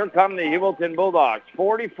 And here come the Heuvelton Bulldogs.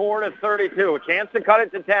 44-32. A chance to cut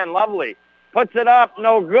it to 10. Lovely. Puts it up.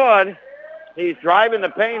 No good. He's driving the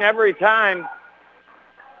paint every time.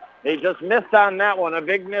 He just missed on that one. A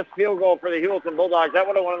big missed field goal for the Heuvelton Bulldogs. That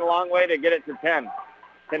would have went a long way to get it to 10.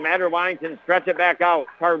 Can Madrid Waddington stretch it back out?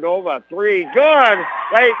 Cardova, 3. Good.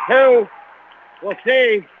 Wait, 2. We'll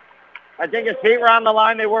see. I think his feet were on the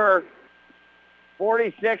line. They were.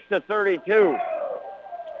 46-32.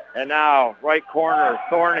 And now, right corner,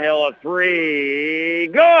 Thornhill, a 3.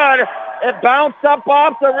 Good! It bounced up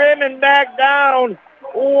off the rim and back down.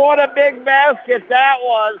 What a big basket that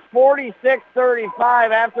was.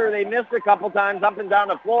 46-35 after they missed a couple times up and down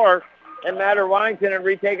the floor. And Madrid Waddington had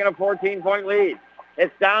retaken a 14-point lead.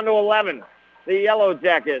 It's down to 11. The Yellow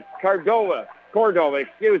Jackets, Cordova,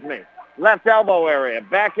 left elbow area.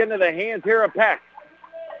 Back into the hands here of Peck.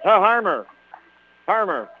 To Harmer.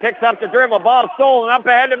 Harmer picks up the dribble. Ball stolen up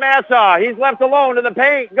ahead to Mashaw. He's left alone to the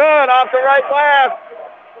paint. Good off the right glass.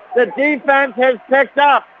 The defense has picked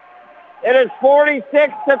up. It is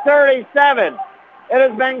 46-37. It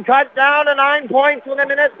has been cut down to 9 points with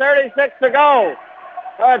 1:36 to go.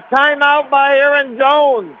 A timeout by Aaron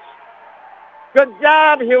Jones. Good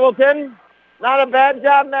job, Heuvelton. Not a bad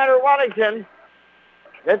job, Madrid Waddington.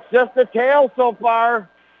 It's just a tale so far.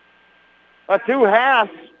 A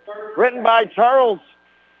 2-halves written by Charles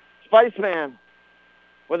Spiceman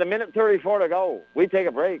with 1:34 to go. We take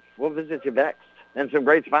a break. We'll visit you next. And some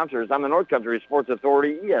great sponsors on the North Country Sports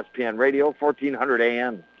Authority, ESPN Radio, 1400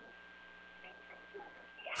 AM.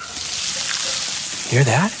 Hear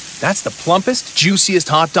that? That's the plumpest, juiciest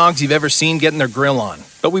hot dogs you've ever seen getting their grill on.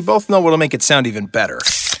 But we both know what'll make it sound even better.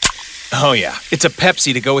 Oh yeah, it's a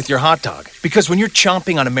Pepsi to go with your hot dog. Because when you're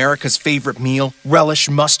chomping on America's favorite meal, relish,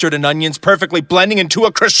 mustard, and onions perfectly blending into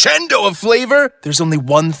a crescendo of flavor, there's only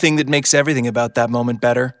one thing that makes everything about that moment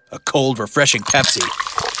better: a cold, refreshing Pepsi.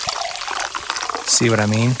 See what I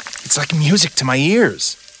mean? It's like music to my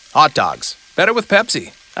ears. Hot dogs. Better with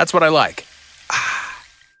Pepsi. That's what I like.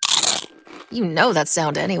 You know that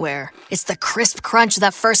sound anywhere. It's the crisp crunch of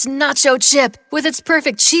that first nacho chip. With its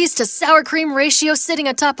perfect cheese to sour cream ratio sitting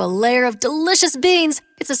atop a layer of delicious beans,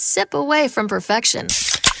 it's a sip away from perfection.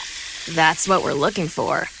 That's what we're looking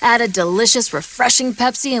for. Add a delicious, refreshing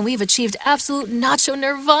Pepsi and we've achieved absolute nacho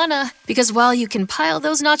nirvana. Because while you can pile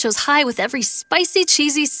those nachos high with every spicy,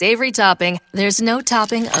 cheesy, savory topping, there's no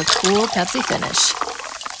topping a cool Pepsi finish.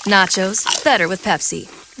 Nachos, better with Pepsi.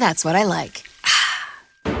 That's what I like.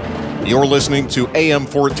 You're listening to AM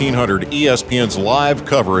 1400 ESPN's live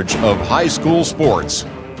coverage of high school sports.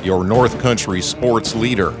 Your North Country sports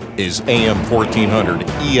leader is AM 1400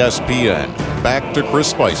 ESPN. Back to Chris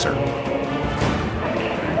Spicer.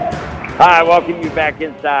 Hi, welcome you back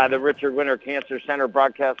inside the Richard Winter Cancer Center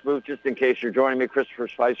broadcast booth. Just in case you're joining me, Christopher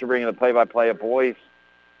Spicer bringing the play-by-play of boys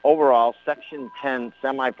overall Section 10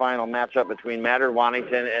 semifinal matchup between Madrid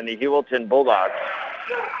Waddington and the Heuvelton Bulldogs.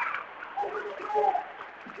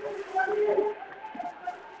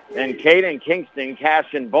 And Caden Kingston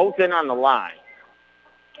cashing both in on the line.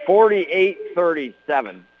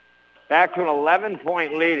 48-37. Back to an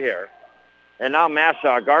 11-point lead here. And now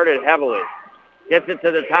Mashaw guarded heavily. Gets it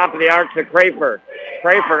to the top of the arc to Crayford.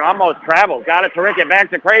 Crayford almost traveled. Got it to Rickett. Back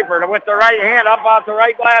to Crayford. And with the right hand up off the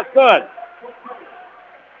right glass. Good.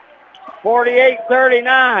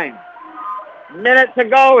 48-39. Minute to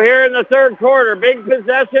go here in the third quarter. Big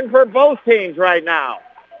possession for both teams right now.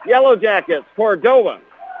 Yellow Jackets, Cordova.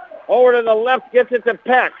 Over to the left, gets it to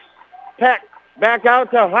Peck. Peck back out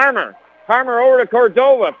to Harmer. Harmer over to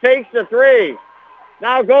Cordova. Fakes the three.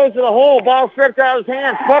 Now goes to the hole. Ball stripped out of his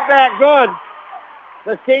hands. Put back good.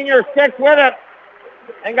 The senior sticks with it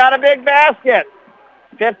and got a big basket.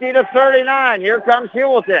 50-39. Here comes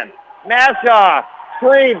Heuvelton. Mashaw.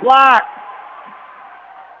 Three blocked.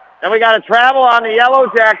 And we got to travel on the Yellow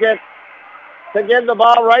Jackets to give the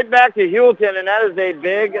ball right back to Heuvelton, and that is a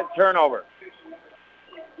big turnover.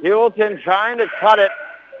 Heuvelton trying to cut it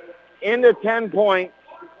into 10 points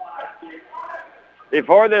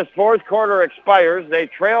before this fourth quarter expires. They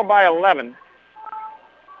trail by 11.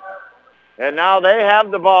 And now they have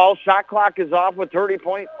the ball. Shot clock is off with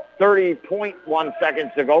 30.1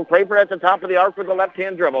 seconds to go. Crayford at the top of the arc with the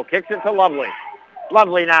left-hand dribble. Kicks it to Lovely.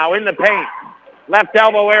 Lovely now in the paint. Left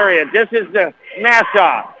elbow area. This is the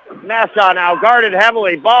Mashaw. Mashaw now guarded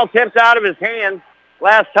heavily. Ball tips out of his hands.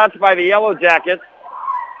 Last touch by the Yellow Jackets.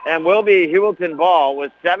 And will be Heuvelton ball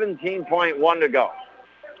with 17.1 to go.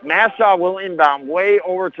 Mashaw will inbound way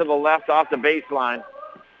over to the left off the baseline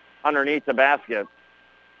underneath the basket.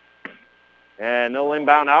 And they'll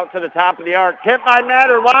inbound out to the top of the arc. Hit by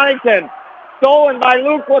Madrid Waddington. Stolen by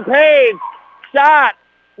Luke LePage. Shot.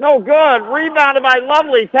 No good. Rebounded by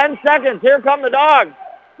Lovely. 10 seconds. Here come the Dogs.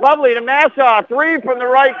 Lovely to Mashaw. Three from the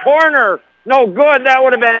right corner. No good. That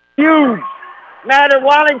would have been huge. Madrid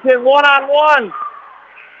Waddington one-on-one.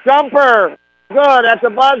 Jumper. Good at the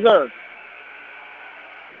buzzer.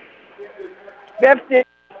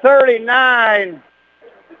 50-39.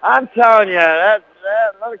 I'm telling you, that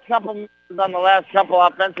another couple on the last couple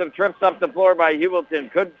offensive trips up the floor by Heuvelton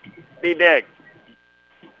could be big.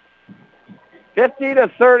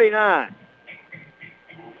 50-39.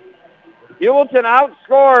 Heuvelton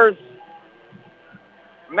outscores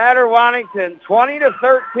Madrid Waddington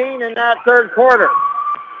 20-13 in that third quarter.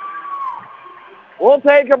 We'll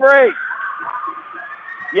take a break.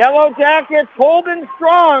 Yellow Jackets holding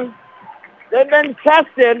strong. They've been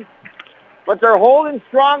tested, but they're holding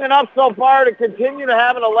strong enough so far to continue to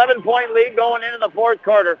have an 11-point lead going into the fourth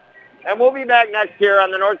quarter. And we'll be back next year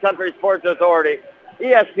on the North Country Sports Authority,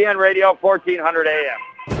 ESPN Radio, 1400 AM.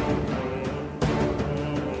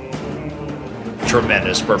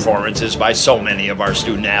 Tremendous performances by so many of our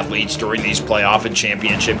student athletes during these playoff and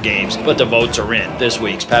championship games, but the votes are in. This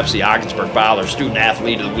week's Pepsi Ogdensburg Bowler Student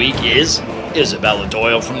Athlete of the Week is Isabella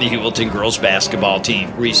Doyle from the Heuvelton girls basketball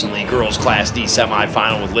team. Recently, girls Class D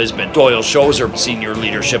semifinal with Lisbon. Doyle shows her senior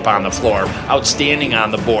leadership on the floor, outstanding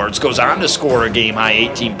on the boards, goes on to score a game-high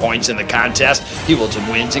 18 points in the contest.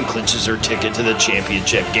 Heuvelton wins and clinches her ticket to the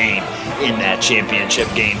championship game. In that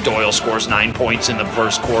championship game, Doyle scores 9 points in the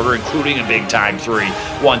first quarter, including a big-time three.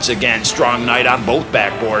 Once again, strong night on both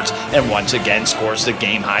backboards, and once again scores the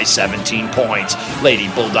game-high 17 points. Lady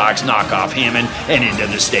Bulldogs knock off Hammond and into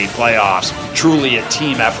the state playoffs. Truly a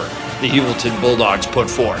team effort the Heuvelton Bulldogs put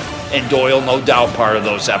forth. And Doyle, no doubt part of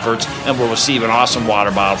those efforts, and will receive an awesome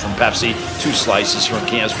water bottle from Pepsi, 2 slices from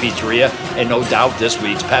Cam's Pizzeria, and no doubt this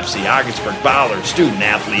week's Pepsi Ogdensburg Ballard Student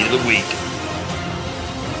Athlete of the Week.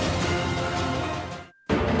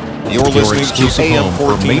 You're listening to AM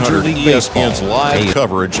for Major 1400 League ESPN's Baseball. live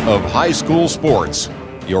coverage of high school sports.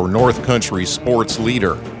 Your North Country sports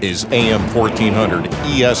leader is AM 1400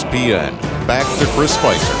 ESPN. Back to Chris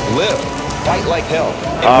Spicer. Live, fight like hell.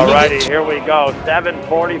 All righty, here we go.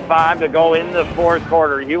 7:45 to go in the fourth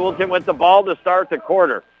quarter. Heuvelton with the ball to start the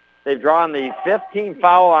quarter. They've drawn the 15th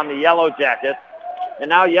foul on the Yellow Jackets, and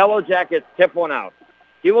now Yellow Jackets tip one out.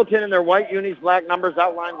 Heuvelton in their white unis, black numbers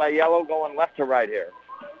outlined by yellow, going left to right here.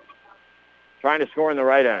 Trying to score in the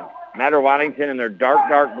right end. Madrid Waddington in their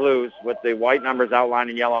dark blues with the white numbers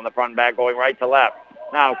outlined in yellow on the front and back, going right to left.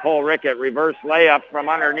 Now Cole Rickett, reverse layup from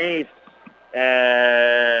underneath.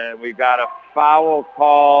 And we got a foul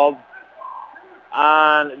called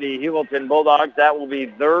on the Heuvelton Bulldogs. That will be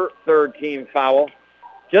their third team foul.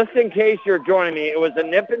 Just in case you're joining me, it was a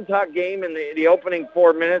nip and tuck game in the opening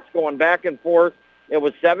 4 minutes, going back and forth. It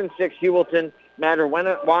was 7-6 Heuvelton.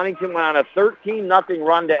 Waddington went on a 13-0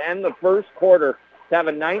 run to end the first quarter to have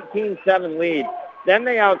a 19-7 lead. Then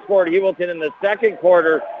they outscored Heuvelton in the second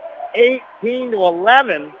quarter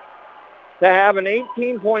 18-11 to have an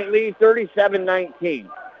 18-point lead, 37-19.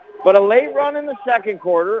 But a late run in the second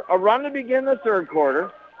quarter, a run to begin the third quarter,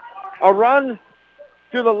 a run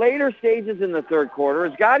to the later stages in the third quarter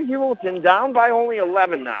has got Heuvelton down by only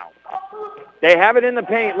 11 now. They have it in the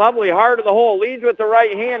paint. Lovely, hard to the hole. Leads with the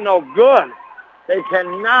right hand. No good. They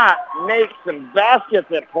cannot make some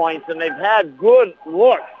baskets at points, and they've had good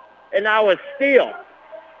looks. And now a steal.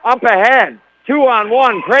 Up ahead.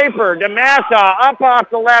 2-on-1. Craper, DeMassa, up off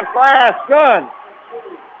the left glass. Good.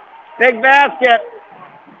 Big basket.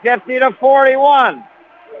 50-41.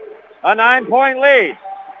 A 9-point lead.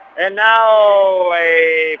 And now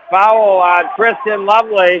a foul on Kristen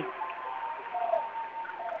Lovely.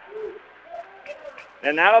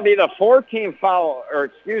 And that'll be the 4-team foul,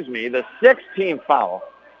 the 6-team foul.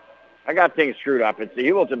 I got things screwed up. It's the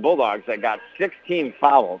Heuvelton Bulldogs that got 16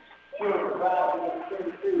 fouls.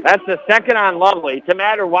 That's the second on Lovely to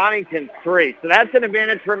Madrid Waddington 3. So that's an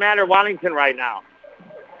advantage for Madrid Waddington right now.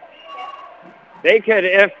 They could,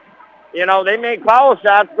 if, they make foul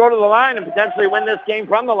shots, go to the line and potentially win this game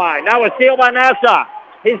from the line. Now a steal by Nassau.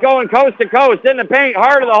 He's going coast to coast in the paint,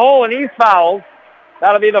 hard to the hole, and he's fouled.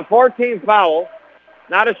 That'll be the 14th foul.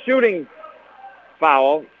 Not a shooting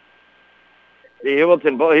foul. The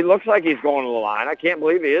Heuvelton Bull, he looks like he's going to the line. I can't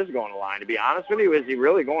believe he is going to the line. To be honest with you, is he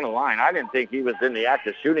really going to the line? I didn't think he was in the act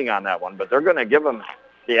of shooting on that one, but they're going to give him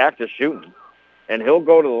the act of shooting, and he'll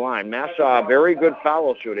go to the line. Mashaw, a very good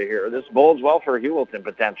foul shooter here. This bodes well for Heuvelton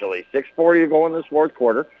potentially. 6:40 to go in this fourth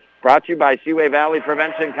quarter. Brought to you by Seaway Valley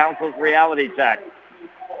Prevention Council's Reality Check.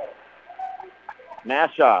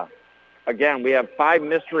 Mashaw. Again, we have 5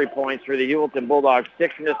 mystery points for the Heuvelton Bulldogs,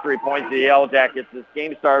 6 mystery points for the Yellow Jackets. This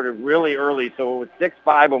game started really early, so it was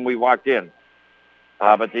 6-5 when we walked in.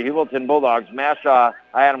 But the Heuvelton Bulldogs, Mashaw,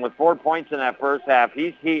 I had him with 4 points in that first half.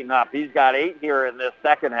 He's heating up. He's got 8 here in this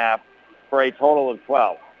second half for a total of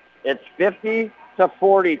 12. It's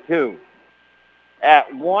 50-42.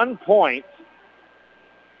 At one point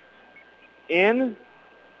in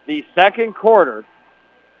the second quarter,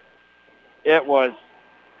 it was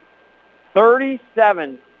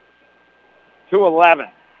 37-11.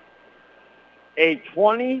 A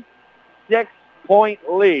 26-point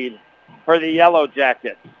lead for the Yellow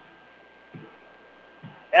Jackets.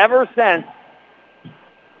 Ever since,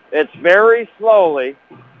 it's very slowly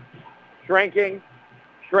shrinking,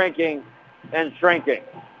 and shrinking.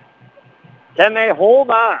 Can they hold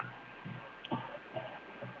on?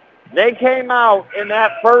 They came out in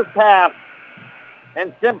that first half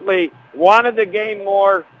and simply wanted the game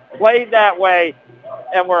more, played that way,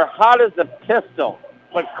 and were hot as a pistol,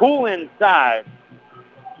 but cool inside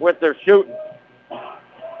with their shooting.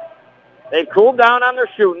 They've cooled down on their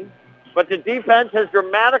shooting, but the defense has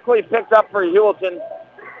dramatically picked up for Heuvelton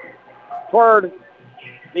toward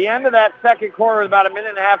the end of that second quarter, about a minute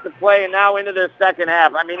and a half to play, and now into their second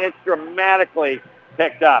half. I mean, it's dramatically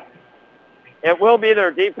picked up. It will be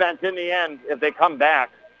their defense in the end if they come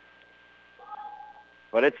back.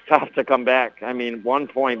 But it's tough to come back. I mean, 1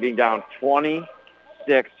 point being down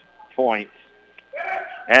 26 points.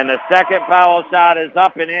 And the second foul shot is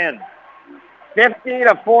up and in.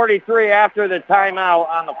 50-43 after the timeout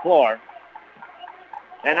on the floor.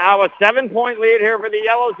 And now a 7-point lead here for the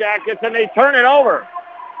Yellow Jackets, and they turn it over.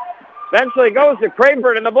 Eventually goes to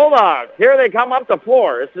Crayford and the Bulldogs. Here they come up the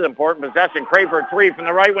floor. This is important possession. Crayford 3 from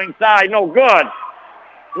the right wing side. No good.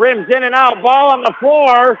 Rims in and out. Ball on the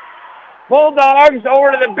floor. Bulldogs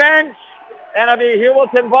over to the bench, and it'll be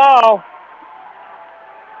Heuvelton ball.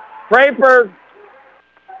 Crayford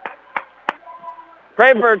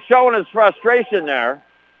showing his frustration there.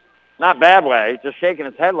 Not bad way, just shaking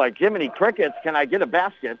his head like, Jiminy Crickets, can I get a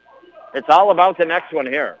basket? It's all about the next one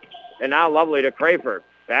here. And now Lovely to Crayford.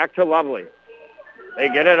 Back to Lovely. They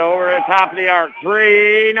get it over the top of the arc.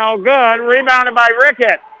 3, no good. Rebounded by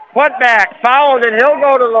Rickett. Put back, fouled, and he'll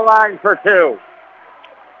go to the line for 2.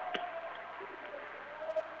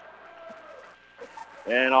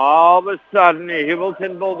 And all of a sudden, the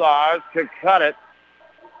Heuvelton Bulldogs could cut it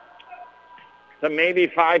to maybe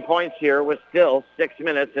 5 points here with still 6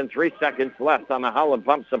 minutes and 3 seconds left on the Howland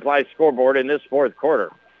Pump Supply scoreboard in this fourth quarter.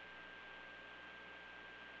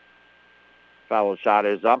 Foul shot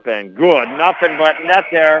is up and good. Nothing but net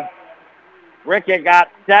there. Rickett got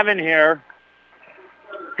 7 here.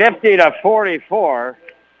 50-44.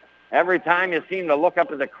 Every time you seem to look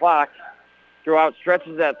up at the clock throughout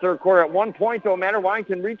stretches of that third quarter. At one point, though,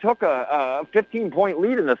 Waddington retook a 15-point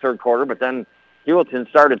lead in the third quarter, but then Heuvelton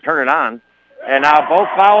started turning on. And now both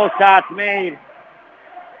foul shots made.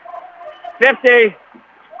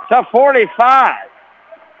 50-45.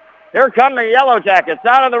 Here come the Yellow Jackets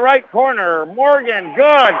out of the right corner. Morgan,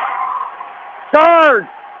 good. Charge.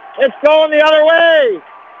 It's going the other way.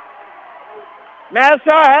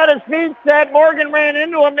 Massaw had his feet set. Morgan ran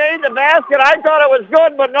into him, made the basket. I thought it was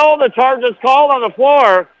good, but no, the charge is called on the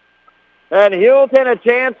floor. And Heuvelton a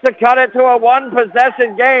chance to cut it to a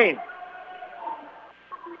one-possession game.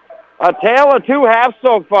 A tale of 2 halves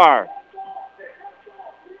so far.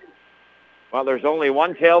 Well, there's only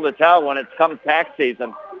one tale to tell when it comes tax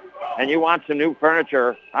season. And you want some new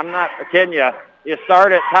furniture. I'm not kidding you. You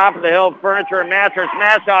start at top of the hill, furniture and mattress.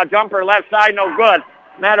 Massaw jumper left side, no good.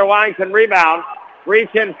 Waddington rebound.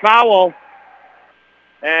 Reach in foul.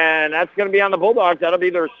 And that's going to be on the Bulldogs. That'll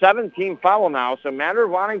be their 17th foul now. So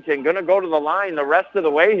Waddington going to go to the line the rest of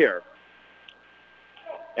the way here.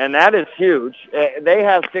 And that is huge. They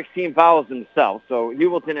have 16 fouls themselves. So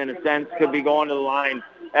Heuvelton, in a sense, could be going to the line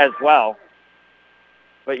as well.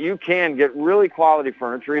 But you can get really quality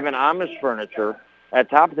furniture, even Amish furniture, at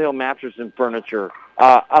Top of the Hill Mattress and Furniture.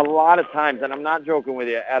 A lot of times, and I'm not joking with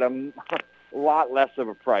you, at a lot less of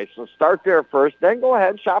a price. So start there first, then go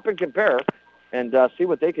ahead, shop and compare, and see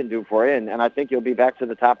what they can do for you. And I think you'll be back to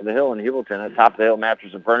the top of the hill in Heuvelton at Top of the Hill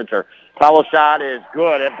Mattress and Furniture. Foul shot is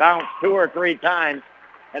good. It bounced 2 or 3 times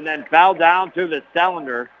and then fell down to the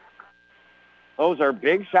cylinder. Those are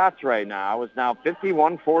big shots right now. It's now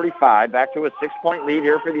 51-45, back to a 6-point lead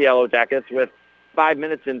here for the Yellow Jackets with 5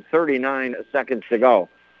 minutes and 39 seconds to go.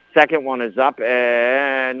 Second one is up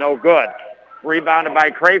and no good. Rebounded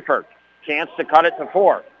by Crayford. Chance to cut it to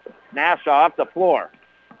 4. Nassau off the floor.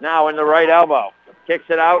 Now in the right elbow. Kicks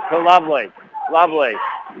it out to Lovely. Lovely.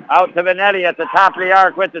 Out to Vanetti at the top of the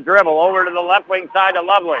arc with the dribble. Over to the left wing side to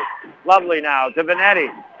Lovely. Lovely now to Vanetti.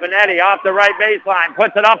 Vanetti off the right baseline.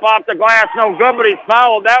 Puts it up off the glass. No good, but he's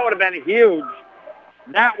fouled. That would have been huge.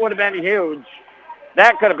 That would have been huge.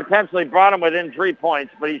 That could have potentially brought him within 3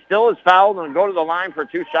 points, but he still is fouled and go to the line for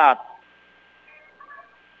 2 shots.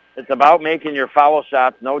 It's about making your foul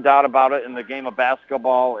shots, no doubt about it, in the game of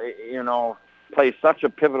basketball. Plays such a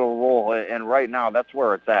pivotal role, and right now that's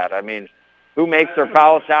where it's at. I mean, who makes their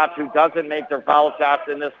foul shots, who doesn't make their foul shots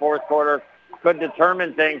in this fourth quarter could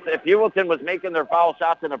determine things. If Heuvelton was making their foul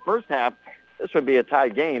shots in the first half, this would be a tie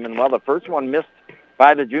game. And, well, the first one missed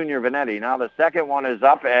by the junior Vanetti. Now the second one is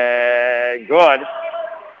up and good.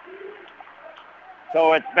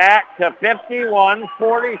 So it's back to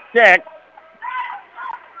 51-46.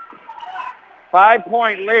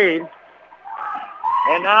 5-point lead.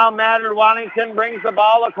 And now Waddington brings the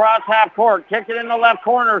ball across half court. Kick it in the left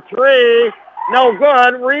corner. 3. No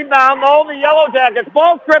good. Rebound, though. The Yellow Jackets.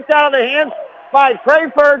 Ball stripped out of the hands by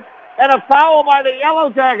Crayford. And a foul by the Yellow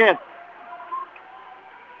Jackets.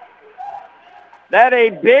 That a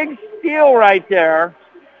big steal right there.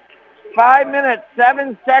 5 minutes,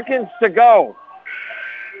 7 seconds to go.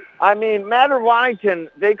 I mean, Waddington,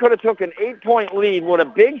 they could have took an 8-point lead with a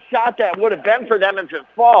big shot that would have been for them if it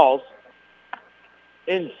falls.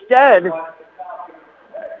 Instead,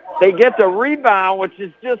 they get the rebound, which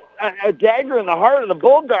is just a dagger in the heart of the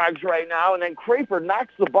Bulldogs right now, and then Crayford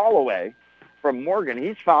knocks the ball away from Morgan.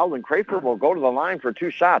 He's fouled, and Crayford will go to the line for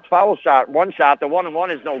 2 shots. Foul shot, 1 shot. The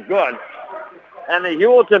 1-and-1 is no good. And the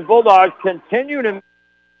Heuvelton Bulldogs continue to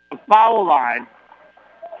the foul line.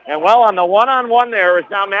 And, well, on the 1-on-1 there is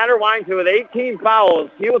now Waddington with 18 fouls.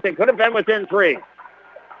 Heuvelton could have been within 3.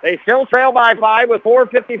 They still trail by 5 with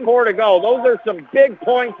 4:54 to go. Those are some big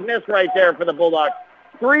points missed right there for the Bulldogs.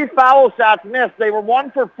 3 foul shots missed. They were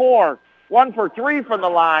 1 for 4 1 for 3 from the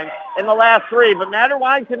line in the last 3. But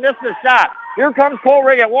Waddington missed the shot. Here comes Cole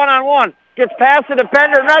Riggett, one-on-one. Gets past the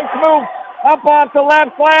defender. Nice move. Up off the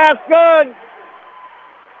left glass. Good.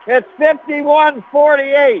 It's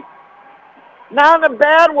 51-48. Not in a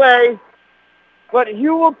bad way, but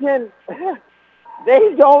Heuvelton,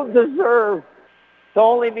 they don't deserve to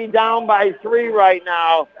only be down by 3 right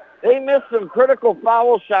now. They missed some critical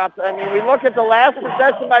foul shots. I mean, we look at the last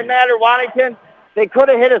possession by Waddington. They could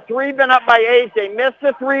have hit a 3, been up by 8. They missed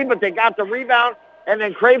the 3, but they got the rebound, and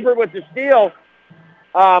then Crayford with the steal.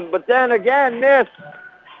 But then again, missed.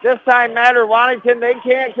 This time Waddington, they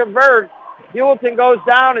can't convert. Heuvelton goes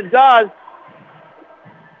down and does.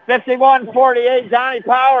 51-48, Johnny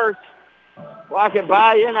Powers walking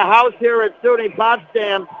by in the house here at SUNY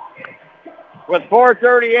Potsdam with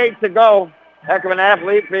 4:38 to go. Heck of an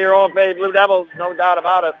athlete for your Old Bay Blue Devils, no doubt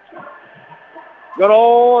about it. Good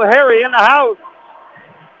old Harry in the house.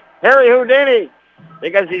 Harry Houdini,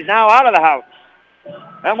 because he's now out of the house.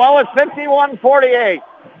 And well, it's 51-48.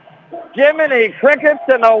 Jiminy Crickets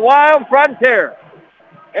and the Wild Frontier.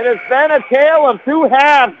 It has been a tale of 2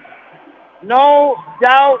 halves. No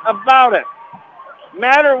doubt about it.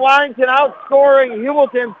 Waddington outscoring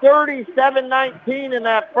Heuvelton 37-19 in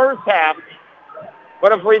that first half.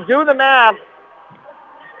 But if we do the math,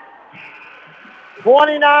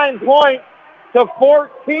 29 points to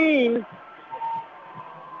 14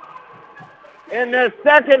 in the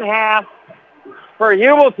second half for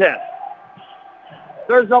Heuvelton.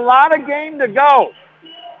 There's a lot of game to go.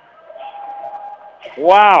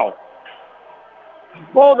 Wow.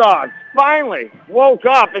 Bulldogs finally woke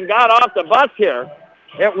up and got off the bus here.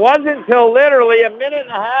 It wasn't until literally a minute and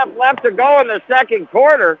a half left to go in the second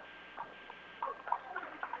quarter.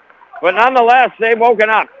 But nonetheless, they've woken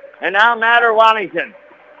up. And now Waddington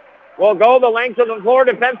will go the length of the floor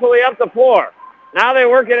defensively up the floor. Now they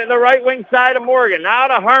work it at the right wing side of Morgan. Now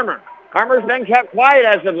to Harmer. Harmer's been kept quiet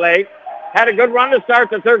as of late. Had a good run to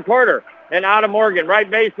start the third quarter. And out of Morgan, right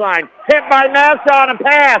baseline. Hit by Massa on a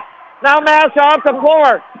pass. Now Massa off the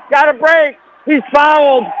floor. Got a break. He's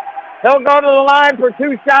fouled. He'll go to the line for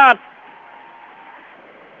 2 shots.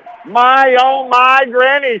 My, oh my,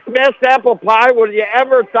 Granny Smith's apple pie. Would you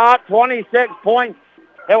ever thought 26 points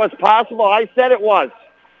it was possible? I said it was.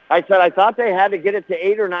 I said I thought they had to get it to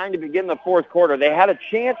 8 or 9 to begin the fourth quarter. They had a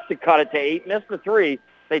chance to cut it to 8, missed the 3.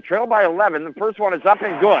 They trail by 11. The first one is up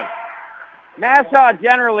and good. Nassau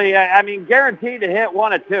generally, guaranteed to hit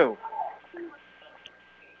 1 or 2.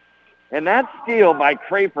 And that steal by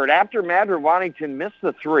Crayford after Waddington missed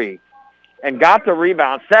the 3 and got the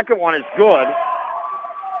rebound. Second one is good.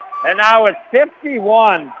 And now it's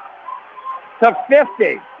 51-50.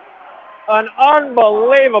 An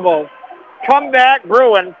unbelievable comeback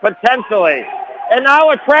brewing, potentially. And now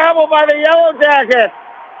a travel by the Yellow Jackets.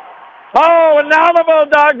 Oh, and now the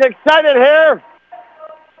Bulldogs excited here.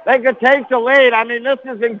 They could take the lead. I mean, this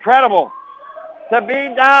is incredible. To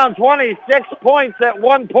be down 26 points at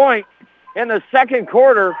one point in the second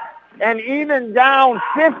quarter and even down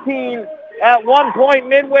 15 at one point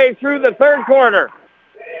midway through the third quarter.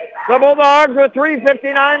 The Bulldogs with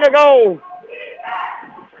 3:59 to go.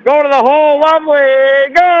 Go to the hole, lovely,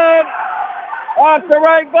 good. Off the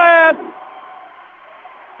right glass.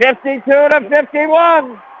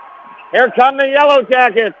 52-51. Here come the Yellow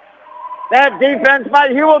Jackets. That defense by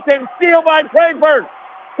Heuvelton, steal by Crayford.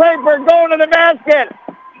 Crayford going to the basket.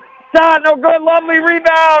 Shot, no good. Lovely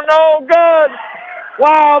rebound, no good.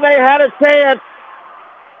 Wow, they had a chance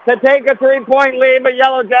to take a 3-point lead, but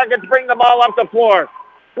Yellow Jackets bring the ball up the floor.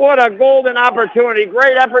 What a golden opportunity.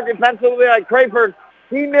 Great effort defensively by Crayford.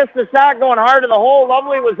 He missed the shot going hard to the hole.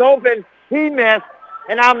 Lovely was open. He missed.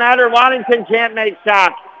 And now Waddington can't make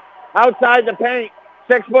shots. Outside the paint.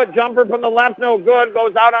 6-foot jumper from the left, no good.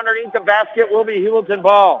 Goes out underneath the basket. Will be Heuvelton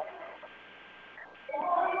ball.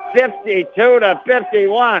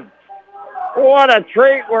 52-51. What a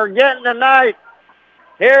treat we're getting tonight.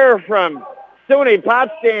 Here from SUNY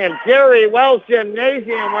Potsdam, Jerry Wells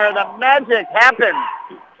Gymnasium, where the magic happens.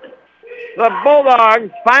 The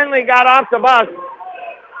Bulldogs finally got off the bus.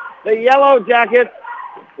 The Yellow Jackets,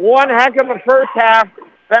 one heck of a first half.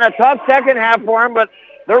 Been a tough second half for them, but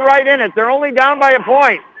they're right in it. They're only down by a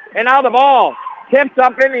point. And now the ball tips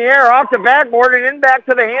up in the air off the backboard and in back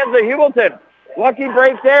to the hands of Heuvelton. Lucky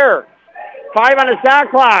break there. 5 on the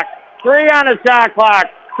shot clock. 3 on the shot clock.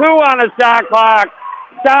 2 on the shot clock.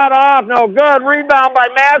 Shot off, no good. Rebound by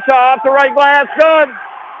Massa off the right glass, good.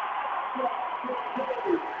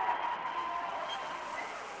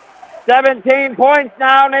 17 points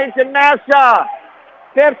now, Nathan Massa.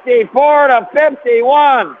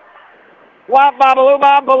 54-51. Wop, babaloo,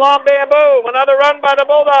 bop, balom, bamboo. Another run by the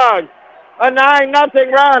Bulldogs. a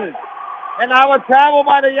 9-0 run. And now a travel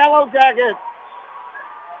by the Yellow Jackets.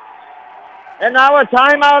 And now a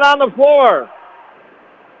timeout on the floor.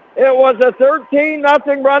 It was a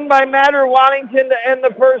 13-0 run by Waddington to end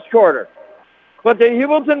the first quarter. But the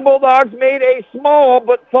Heuvelton Bulldogs made a small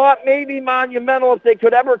but thought maybe monumental if they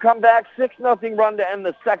could ever come back 6-0 run to end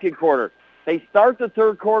the second quarter. They start the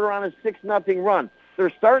third quarter on a 6-0 run.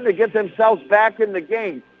 They're starting to get themselves back in the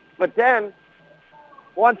game. But then,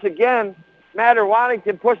 once again,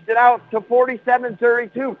 Waddington pushed it out to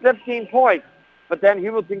 47-32, 15 points. But then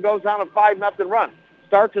Heuvelton goes on a 5-0 run.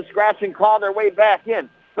 Start to scratch and claw their way back in.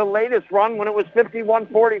 The latest run, when it was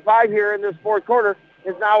 51-45 here in this fourth quarter,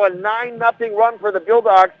 is now a 9-0 run for the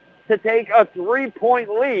Bulldogs to take a 3-point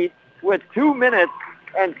lead with 2 minutes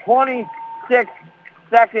and 26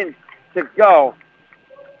 seconds to go.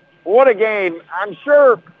 What a game. I'm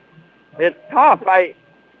sure it's tough.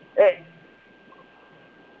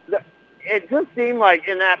 It just seemed like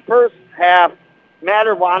in that first half,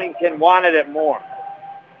 Waddington wanted it more.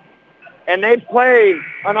 And they played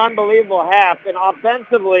an unbelievable half. And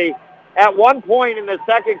offensively, at one point in the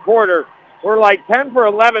second quarter, were like 10 for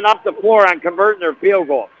 11 up the floor on converting their field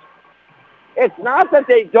goals. It's not that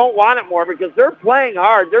they don't want it more because they're playing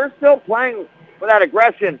hard. They're still playing with that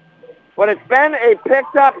aggression. But it's been a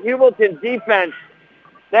picked-up Heuvelton defense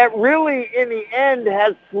that really, in the end,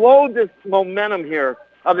 has slowed this momentum here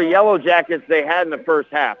of the Yellow Jackets they had in the first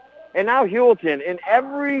half. And now Heuvelton, in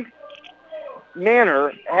every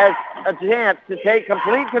manner, has a chance to take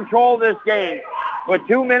complete control of this game with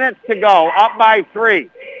 2 minutes to go, up by 3.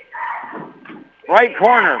 Right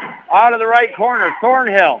corner, out of the right corner,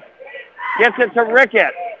 Thornhill gets it to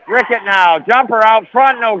Rickett. Rickett now, jumper out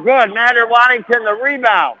front, no good. Waddington the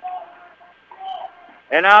rebound.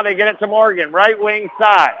 And now they get it to Morgan, right wing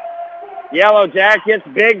side. Yellow Jackets,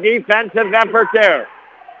 big defensive effort there.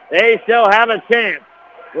 They still have a chance.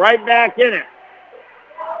 Right back in it.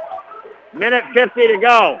 Minute 50 to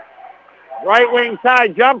go. Right wing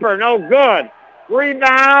side jumper, no good.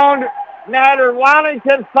 Rebound,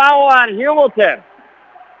 Waddington foul on Heuvelton.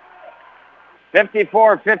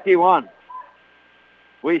 54-51.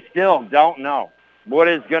 We still don't know what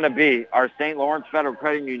is going to be our St. Lawrence Federal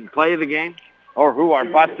Credit Union play of the game or who our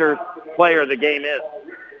Buster player of the game is.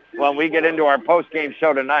 When we get into our post-game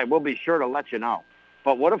show tonight, we'll be sure to let you know.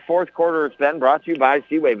 But what a fourth quarter it's been, brought to you by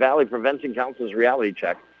Seaway Valley Prevention Council's Reality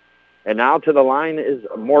Check. And now to the line is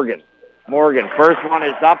Morgan. Morgan, first one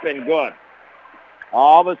is up and good.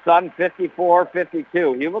 All of a sudden, 54-52.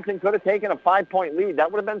 Heuvelton could have taken a 5-point lead.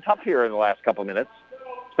 That would have been tough here in the last couple minutes,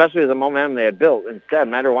 especially with the momentum they had built. Instead,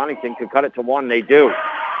 Waddington could cut it to 1. They do.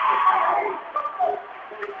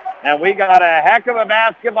 And we got a heck of a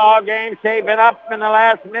basketball game shaping up in the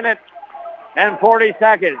last minute and 40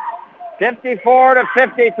 seconds.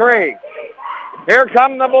 54-53. Here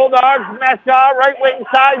come the Bulldogs. Meshaw, right wing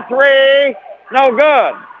side 3. No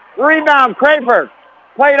good. Rebound, Crayford.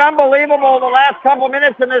 Played unbelievable the last couple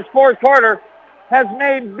minutes in this fourth quarter. Has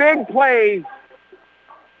made big plays.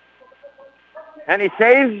 And he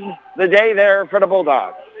saves the day there for the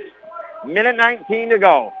Bulldogs. Minute 19 to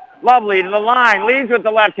go. Lovely to the line. Leads with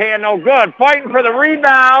the left hand. No good. Fighting for the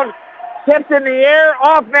rebound. Tipped in the air.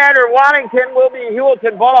 Off Waddington will be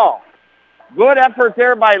Heuvelton ball. Good effort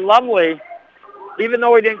there by Lovely. Even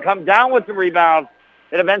though he didn't come down with the rebound,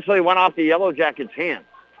 it eventually went off the Yellow Jackets' hands.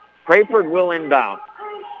 Crayford will inbound.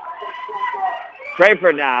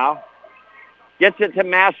 Crayford now gets it to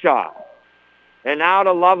Mashaw. And now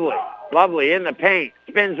to Lovely. Lovely in the paint.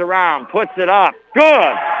 Spins around. Puts it up.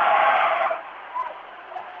 Good.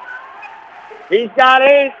 He's got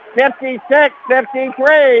 8.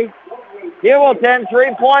 56-53. Heuvelton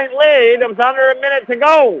 3-point lead. It was under a minute to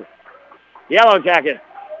go. Yellow Jackets.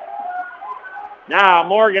 Now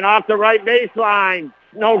Morgan off the right baseline.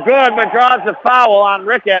 No good, but draws a foul on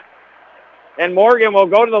Rickett. And Morgan will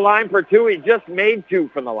go to the line for 2. He just made 2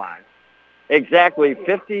 from the line. Exactly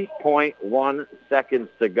 50.1 seconds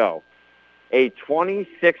to go. A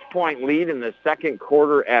 26-point lead in the second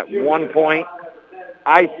quarter at 1 point.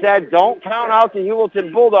 I said don't count out the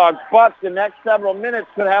Heuvelton Bulldogs, but the next several minutes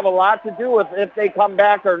could have a lot to do with if they come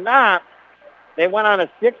back or not. They went on a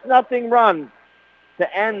 6-0 run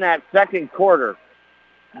to end that second quarter.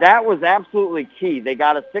 That was absolutely key. They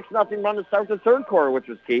got a 6-0 run to start the third quarter, which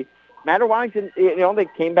was key. Waddington, they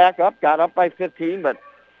came back up, got up by 15, but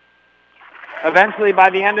eventually by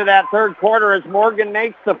the end of that third quarter, as Morgan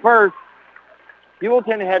makes the first,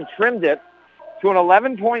 Heuvelton had trimmed it to an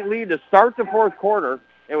 11-point lead to start the fourth quarter.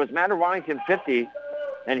 It was Waddington 50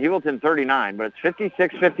 and Heuvelton 39, but it's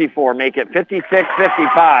 56-54, make it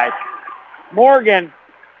 56-55. Morgan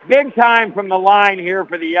Big time from the line here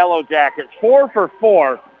for the Yellow Jackets. 4 for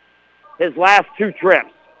 4 his last 2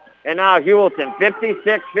 trips. And now Heuvelton,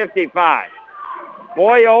 56-55.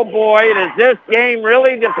 Boy, oh boy, does this game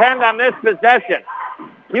really depend on this possession.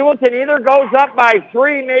 Heuvelton either goes up by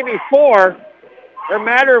 3, maybe 4, or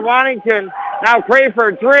Madrid Waddington now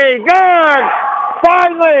Crayford 3. Good!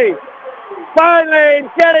 Finally,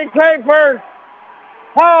 getting Crayford.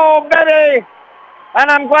 Oh, Betty!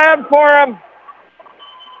 And I'm glad for him.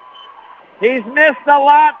 He's missed a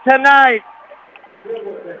lot tonight.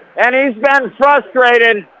 And he's been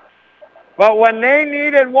frustrated. But when they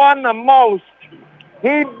needed one the most,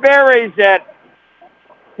 he buries it.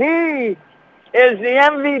 He is the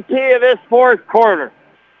MVP of this fourth quarter.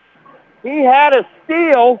 He had a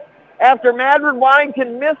steal after Madrid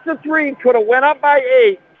Waddington missed a 3, could have went up by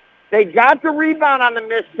 8. They got the rebound on the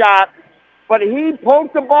missed shot, but he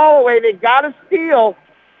poked the ball away. They got a steal,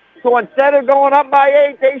 so instead of going up by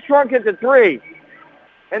 8, they shrunk it to 3.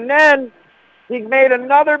 And then he made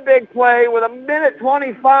another big play with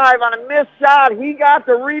 1:25 on a missed shot. He got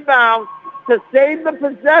the rebound to save the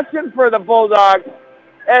possession for the Bulldogs.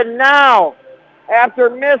 And now, after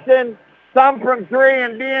missing some from 3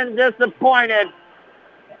 and being disappointed,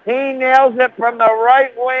 he nails it from the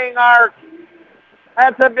right wing arc.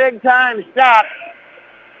 That's a big-time shot.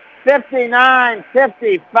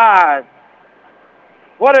 59-55.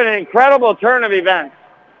 What an incredible turn of events.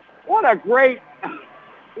 What a great,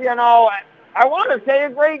 I want to say a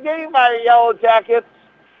great game by the Yellow Jackets.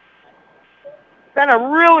 Been a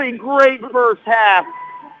really great first half.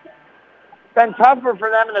 Been tougher for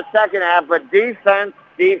them in the second half, but defense.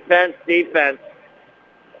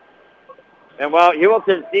 And, well,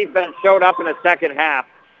 Heuvelton's defense showed up in the second half.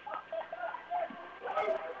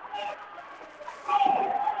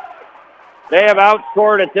 They have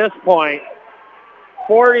outscored at this point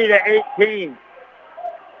 40-18.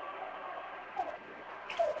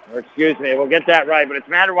 Or excuse me, we'll get that right, but it's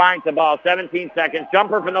Madrid Waddington ball, 17 seconds.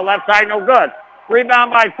 Jumper from the left side, no good.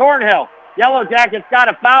 Rebound by Thornhill. Yellow Jackets got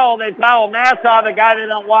a foul. They foul Nassau, the guy they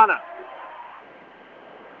don't want to.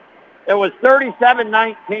 It was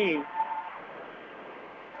 37-19.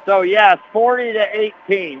 So, yes,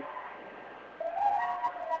 40-18.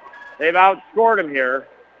 They've outscored him here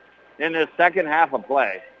in this second half of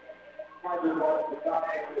play.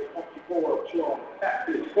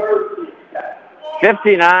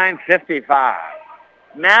 59-55.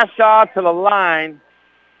 Nassau to the line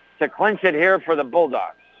to clinch it here for the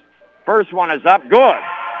Bulldogs. First one is up. Good.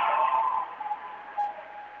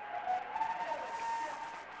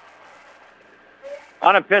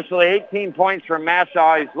 Unofficially, 18 points from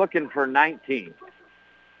Nassau. He's looking for 19.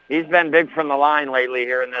 He's been big from the line lately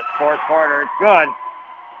here in this fourth quarter. It's good.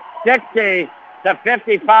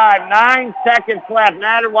 60-55. 9 seconds left.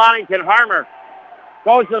 Madrid Waddington. Harmer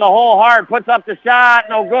goes to the hole hard. Puts up the shot.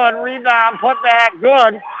 No good. Rebound. Put back.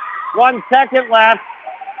 Good. 1 second left.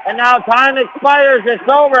 And now time expires. It's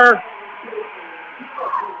over.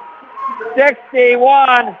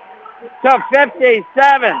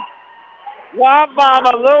 61-57. Womp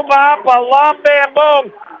bomba, loo bomba, lum bam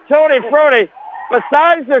boom, tutti frutti.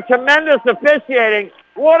 Besides their tremendous officiating,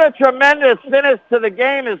 what a tremendous finish to the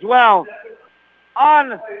game as well.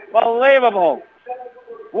 Unbelievable.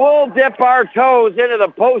 We'll dip our toes into the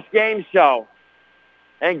post-game show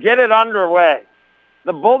and get it underway.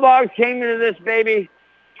 The Bulldogs came into this baby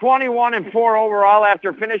 21-4 overall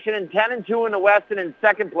after finishing in 10-2 in the West and in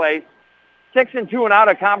second place, 6-2 and out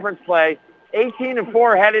of conference play,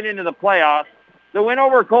 18-4 headed into the playoffs. The win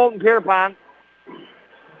over Colton Pierpont,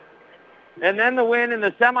 and then the win in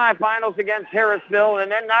the semifinals against Harrisville,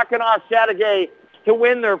 and then knocking off Chateauguay to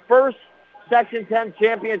win their first Section 10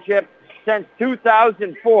 championship since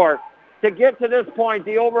 2004 to get to this point,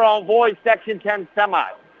 the overall boys Section 10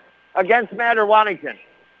 semi against Madrid Waddington,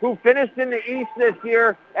 who finished in the East this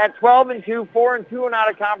year at 12-2, 4-2 and out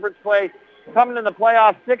of conference play, coming in the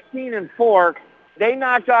playoffs 16-4. They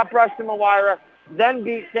knocked off Rushton Mawira, then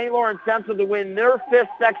beat St. Lawrence Central to win their fifth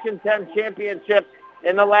Section 10 championship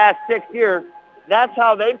in the last 6 years. That's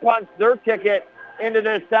how they punched their ticket into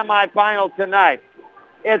this semifinal tonight.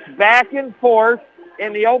 It's back and forth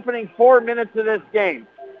in the opening 4 minutes of this game.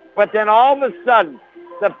 But then all of a sudden,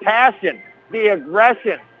 the passion, the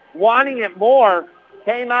aggression, wanting it more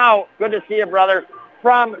came out, good to see you, brother,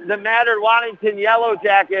 from the Madrid Waddington Yellow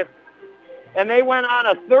Jackets. And they went on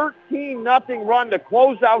a 13-0 run to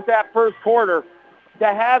close out that first quarter to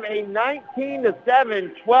have a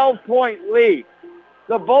 19-7, 12-point lead.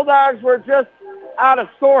 The Bulldogs were just out of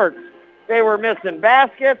sorts. They were missing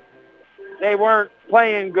baskets. They weren't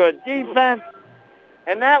playing good defense.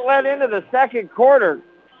 And that led into the second quarter.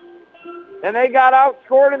 And they got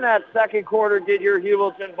outscored in that second quarter, did your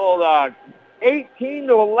Heuvelton Bulldogs.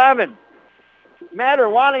 18-11.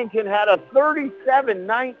 Waddington had a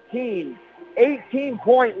 37-19,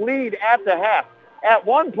 18-point lead at the half. At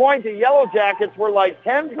one point, the Yellow Jackets were like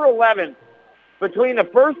 10 for 11 between the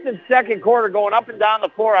first and second quarter going up and down the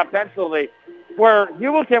floor offensively, where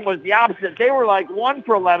Heuvelton was the opposite. They were like 1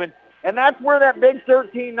 for 11, and that's where that big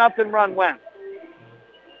 13-0 run went.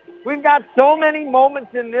 We've got so many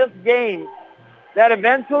moments in this game that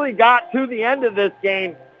eventually got to the end of this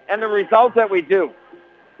game and the results that we do.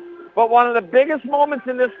 But one of the biggest moments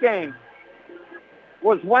in this game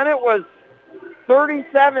was when it was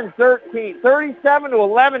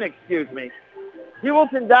 37-11, excuse me.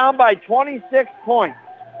 Heuvelton down by 26 points.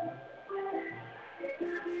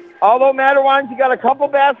 Although Madrid got a couple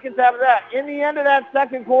baskets after that. In the end of that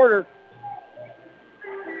second quarter,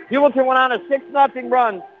 Heuvelton went on a 6-0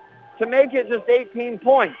 run to make it just 18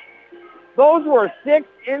 points. Those were 6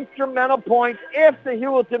 instrumental points if the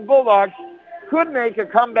Heuvelton Bulldogs could make a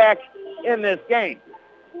comeback in this game.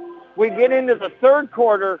 We get into the third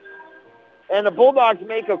quarter, and the Bulldogs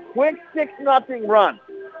make a quick 6-0 run.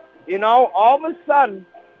 You know, all of a sudden,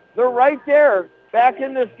 they're right there back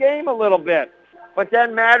in this game a little bit. But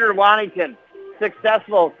then Waddington,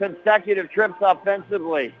 successful consecutive trips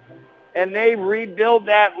offensively, and they rebuild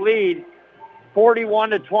that lead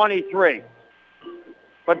 41-23.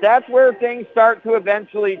 But that's where things start to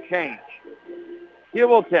eventually change.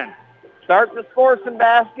 Heuvelton starts to score some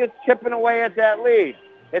baskets, chipping away at that lead.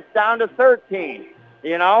 It's down to 13.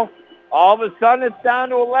 You know, all of a sudden it's down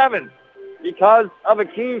to 11 because of a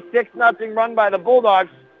key 6-0 run by the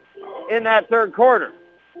Bulldogs in that third quarter.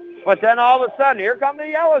 But then all of a sudden, here come the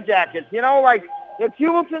Yellow Jackets. You know, like, the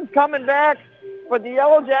Heuvelton's coming back, but the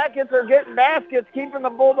Yellow Jackets are getting baskets, keeping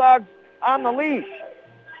the Bulldogs on the leash.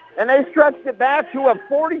 And they stretched it back to a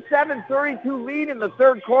 47-32 lead in the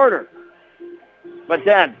third quarter. But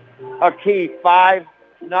then a key 5-0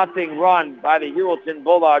 run by the Heuvelton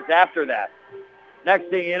Bulldogs after that. Next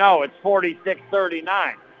thing you know, it's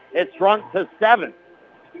 46-39. It's shrunk to 7.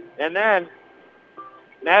 And then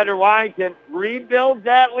Waddington rebuilds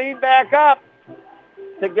that lead back up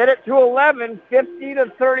to get it to 11,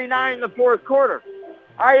 50-39 in the fourth quarter.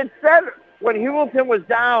 I had said when Heuvelton was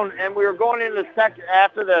down and we were going into the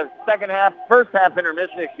first half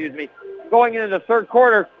intermission, going into the third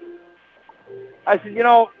quarter, I said, you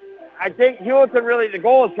know, I think Heuvelton really, the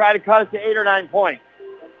goal is try to cut it to 8 or 9 points.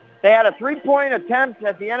 They had a 3-point attempt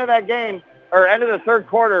at the end of that game, or end of the third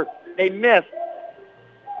quarter. They missed.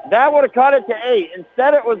 That would have cut it to 8.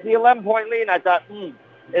 Instead, it was the 11-point lead, and I thought,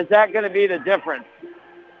 is that going to be the difference?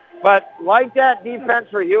 But like that defense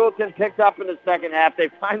for Heuvelton picked up in the second half, they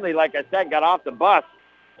finally, like I said, got off the bus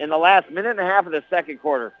in the last minute and a half of the second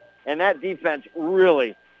quarter. And that defense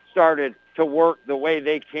really started to work the way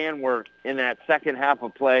they can work in that second half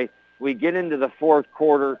of play. We get into the fourth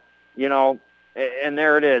quarter, you know, and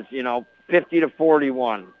there it is, you know,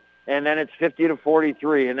 50-41. And then it's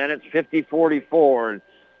 50-43, and then it's 50-44. And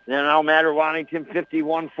then now Waddington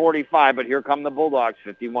 51-45, but here come the Bulldogs,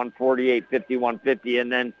 51-48, 51-50,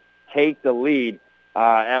 and then take the lead.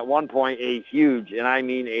 At one point, a huge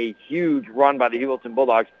run by the Heuvelton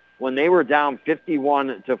Bulldogs. When they were down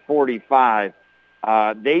 51-45,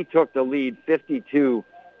 they took the lead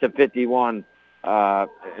 52-51,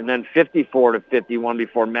 and then 54-51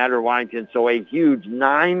 before Waddington. So a huge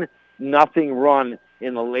 9-0 run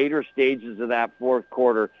in the later stages of that fourth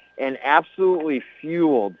quarter, and absolutely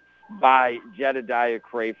fueled by Jedediah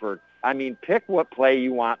Crayford. I mean, pick what play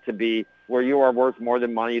you want to be where you are worth more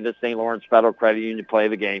than money, the St. Lawrence Federal Credit Union play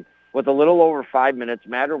of the game. With a little over 5 minutes,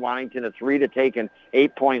 Waddington a 3 to take an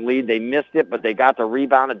 8-point lead. They missed it, but they got the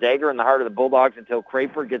rebound, a dagger in the heart of the Bulldogs until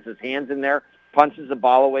Crayford gets his hands in there, punches the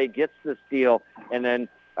ball away, gets the steal, and then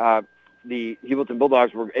the Heuvelton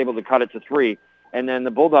Bulldogs were able to cut it to 3. And then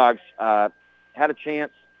the Bulldogs had a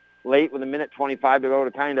chance late with 1:25 to go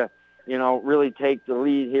to kind of, you know, really take the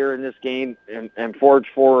lead here in this game and forge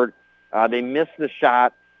forward. They missed the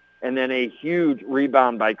shot, and then a huge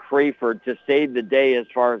rebound by Crayford to save the day as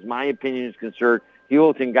far as my opinion is concerned.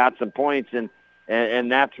 Heuvelton got some points, and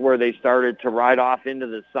that's where they started to ride off into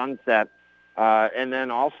the sunset. And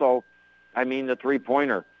then also, I mean, the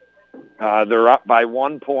three-pointer. They're up by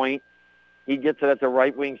 1 point. He gets it at the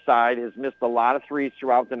right wing side, has missed a lot of threes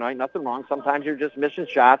throughout the night. Nothing wrong. Sometimes you're just missing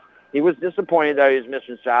shots. He was disappointed that he was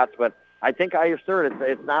missing shots, but I think I asserted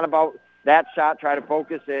it's not about that shot. Try to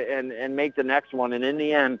focus and make the next one. And in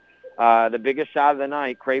the end, the biggest shot of the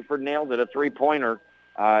night, Crayford nailed it, a three-pointer,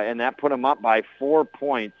 and that put him up by 4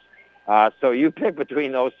 points. So you pick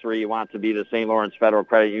between those three. You want to be the St. Lawrence Federal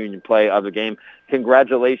Credit Union play of the game.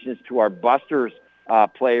 Congratulations to our Busters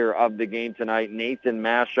player of the game tonight, Nathan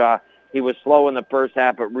Mashaw. He was slow in the first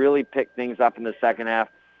half, but really picked things up in the second half.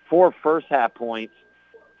 4 first-half points,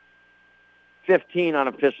 15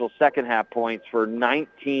 unofficial second-half points for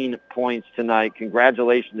 19 points tonight.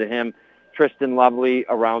 Congratulations to him. Tristan Lovely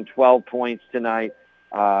around 12 points tonight.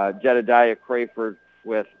 Jedediah Crayford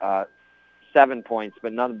with 7 points,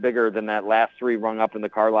 but none bigger than that last 3 rung up in the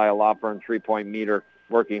Carlisle Law Firm 3-point meter,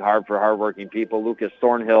 working hard for hardworking people. Lucas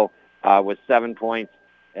Thornhill with 7 points,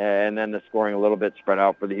 and then the scoring a little bit spread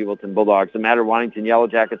out for the Heuvelton Bulldogs. The Madrid Waddington Yellow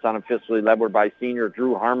Jackets unofficially led by senior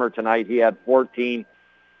Drew Harmer tonight. He had 14.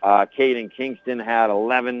 Caden Kingston had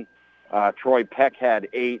 11. Troy Peck had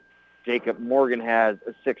 8. Jacob Morgan had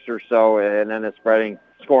 6 or so, and then the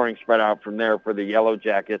scoring spread out from there for the Yellow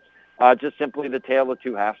Jackets. Just simply the tale of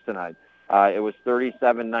two halves tonight. It was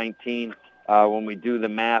 37-19 when we do the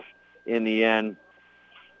math in the end.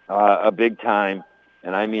 A big time,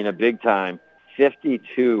 and I mean a big time,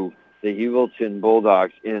 52, the Heuvelton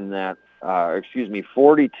Bulldogs in that,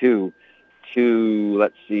 42 to,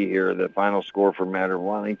 let's see here, the final score for Madrid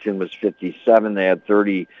Waddington was 57. They had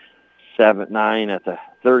 37 at the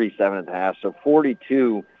half, so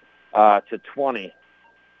 42 to 20.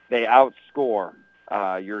 They outscore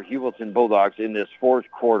your Heuvelton Bulldogs in this fourth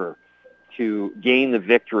quarter to gain the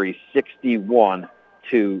victory 61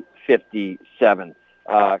 to 57.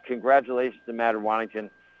 Congratulations to Madrid Waddington.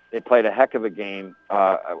 They played a heck of a game.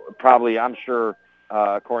 Probably, I'm sure,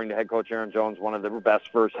 according to head coach Aaron Jones, one of the best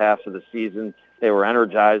first halves of the season. They were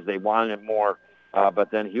energized. They wanted it more.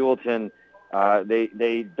 But then Heuvelton,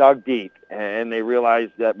 they dug deep, and they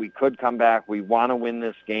realized that we could come back. We want to win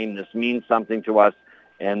this game. This means something to us.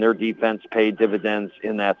 And their defense paid dividends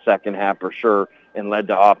in that second half for sure and led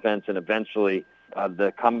to offense, and eventually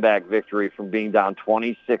the comeback victory from being down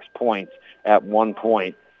 26 points at one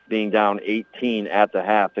point, being down 18 at the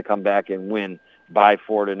half to come back and win by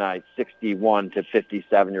 4 tonight, 61 to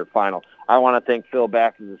 57 your final. I want to thank Phil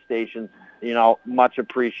back to the station. Much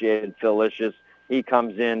appreciated, Philicious. He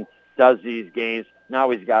comes in, does these games.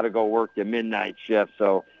 Now he's got to go work the midnight shift.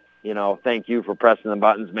 So, thank you for pressing the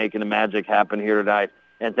buttons, making the magic happen here tonight.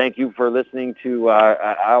 And thank you for listening to,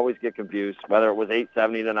 I always get confused, whether it was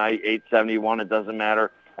 870 tonight, 871, it doesn't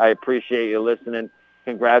matter. I appreciate you listening.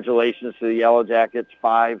 Congratulations to the Yellow Jackets,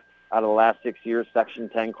 5 out of the last 6 years, Section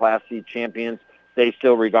 10 Class C champions. They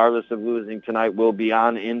still, regardless of losing tonight, will be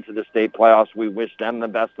on into the state playoffs. We wish them the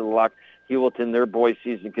best of luck. Heuvelton, their boys'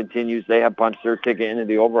 season continues. They have punched their ticket into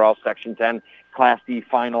the overall Section 10 Class D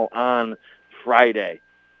final on Friday.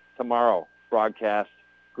 Tomorrow, broadcast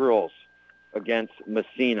girls against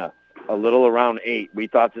Messina, a little around 8. We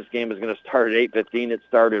thought this game was going to start at 8:15. It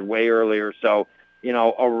started way earlier. So,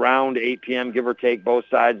 around 8 p.m., give or take, both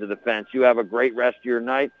sides of the fence. You have a great rest of your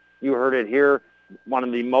night. You heard it here. One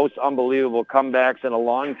of the most unbelievable comebacks in a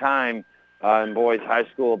long time in boys high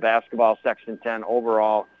school basketball Section 10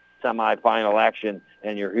 overall semifinal action.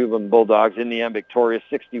 And your Heuvelton Bulldogs in the end victorious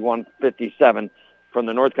 61-57 from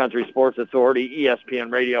the North Country Sports Authority,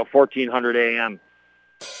 ESPN Radio, 1400 AM.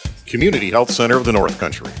 Community Health Center of the North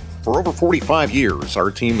Country. For over 45 years, our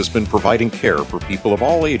team has been providing care for people of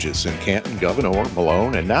all ages in Canton, Gouverneur,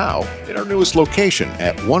 Malone, and now in our newest location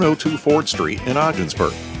at 102 Ford Street in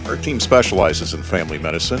Ogdensburg. Our team specializes in family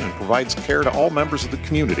medicine and provides care to all members of the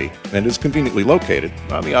community and is conveniently located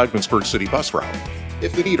on the Ogdensburg City bus route.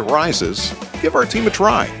 If the need arises, give our team a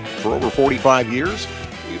try. For over 45 years,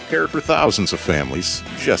 we've cared for thousands of families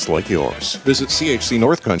just like yours. Visit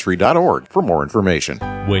chcnorthcountry.org for more information.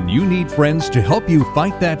 When you need friends to help you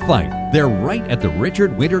fight that fight, they're right at the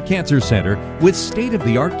Richard Winter Cancer Center with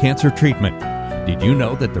state-of-the-art cancer treatment. Did you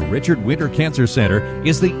know that the Richard Winter Cancer Center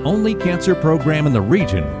is the only cancer program in the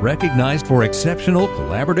region recognized for exceptional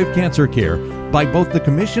collaborative cancer care by both the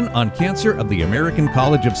Commission on Cancer of the American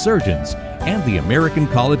College of Surgeons and the American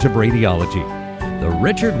College of Radiology? The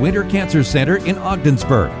Richard Winter Cancer Center in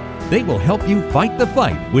Ogdensburg. They will help you fight the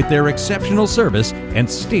fight with their exceptional service and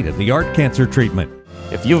state-of-the-art cancer treatment.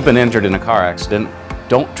 If you've been injured in a car accident,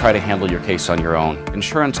 don't try to handle your case on your own.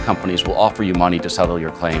 Insurance companies will offer you money to settle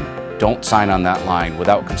your claim. Don't sign on that line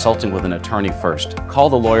without consulting with an attorney first. Call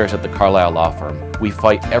the lawyers at the Carlisle Law Firm. We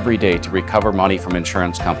fight every day to recover money from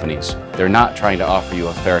insurance companies. They're not trying to offer you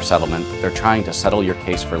a fair settlement. They're trying to settle your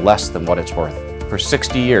case for less than what it's worth. For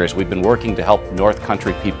 60 years, we've been working to help North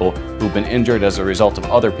Country people who've been injured as a result of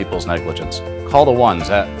other people's negligence. Call the ones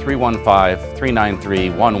at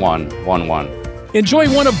 315-393-1111.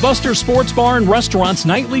 Enjoy one of Buster's Sports Bar and Restaurant's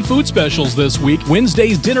nightly food specials this week.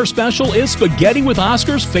 Wednesday's dinner special is spaghetti with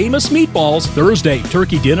Oscar's famous meatballs. Thursday,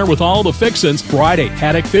 turkey dinner with all the fixins. Friday,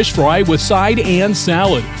 haddock fish fry with side and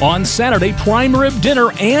salad. On Saturday, prime rib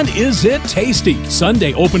dinner, and is it tasty?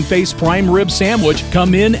 Sunday, open-faced prime rib sandwich.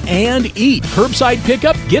 Come in and eat. Curbside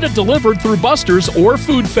pickup, get it delivered through Buster's or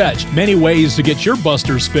Food Fetch. Many ways to get your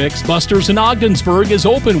Buster's fix. Buster's in Ogdensburg is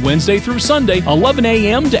open Wednesday through Sunday, 11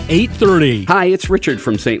 a.m. to 8:30. Hi, it's Richard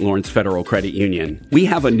from St. Lawrence Federal Credit Union. We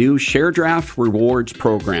have a new share draft rewards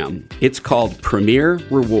program. It's called Premier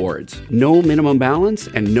Rewards. No minimum balance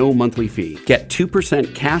and no monthly fee. Get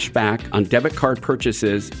 2% cash back on debit card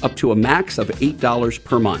purchases up to a max of $8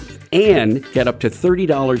 per month. And get up to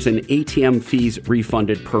 $30 in ATM fees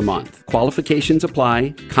refunded per month. Qualifications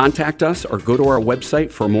apply. Contact us or go to our website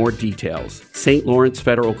for more details. St. Lawrence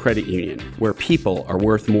Federal Credit Union, where people are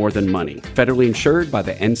worth more than money. Federally insured by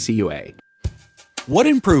the NCUA. What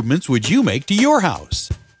improvements would you make to your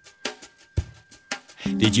house?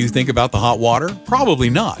 Did you think about the hot water? Probably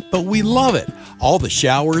not, but we love it. All the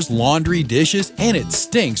showers, laundry, dishes, and it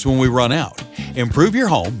stinks when we run out. Improve your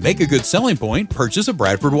home, make a good selling point, purchase a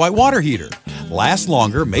Bradford White water heater. Lasts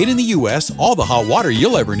longer, made in the U.S., all the hot water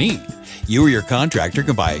you'll ever need. You or your contractor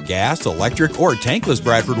can buy a gas, electric, or tankless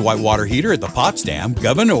Bradford White water heater at the Potsdam,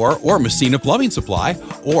 Governor, or Messina Plumbing Supply,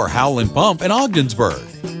 or Heuvelton Pump in Ogdensburg.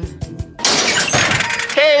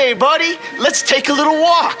 Hey, buddy, let's take a little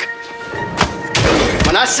walk.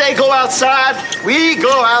 When I say go outside, we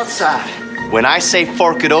go outside. When I say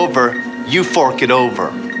fork it over, you fork it over.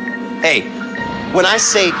 Hey, when I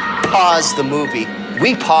say pause the movie,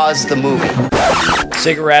 we pause the movie.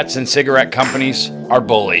 Cigarettes and cigarette companies are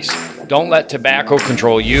bullies. Don't let tobacco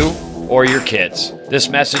control you or your kids. This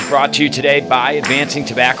message brought to you today by Advancing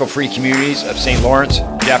Tobacco-Free Communities of St. Lawrence,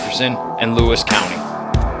 Jefferson, and Lewis County.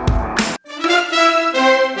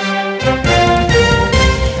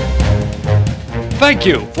 Thank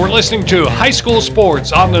you for listening to High School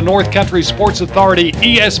Sports on the North Country Sports Authority,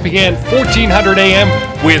 ESPN 1400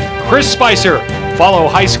 AM with Chris Spicer. Follow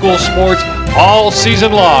High School Sports all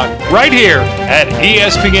season long right here at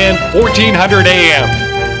ESPN 1400 AM.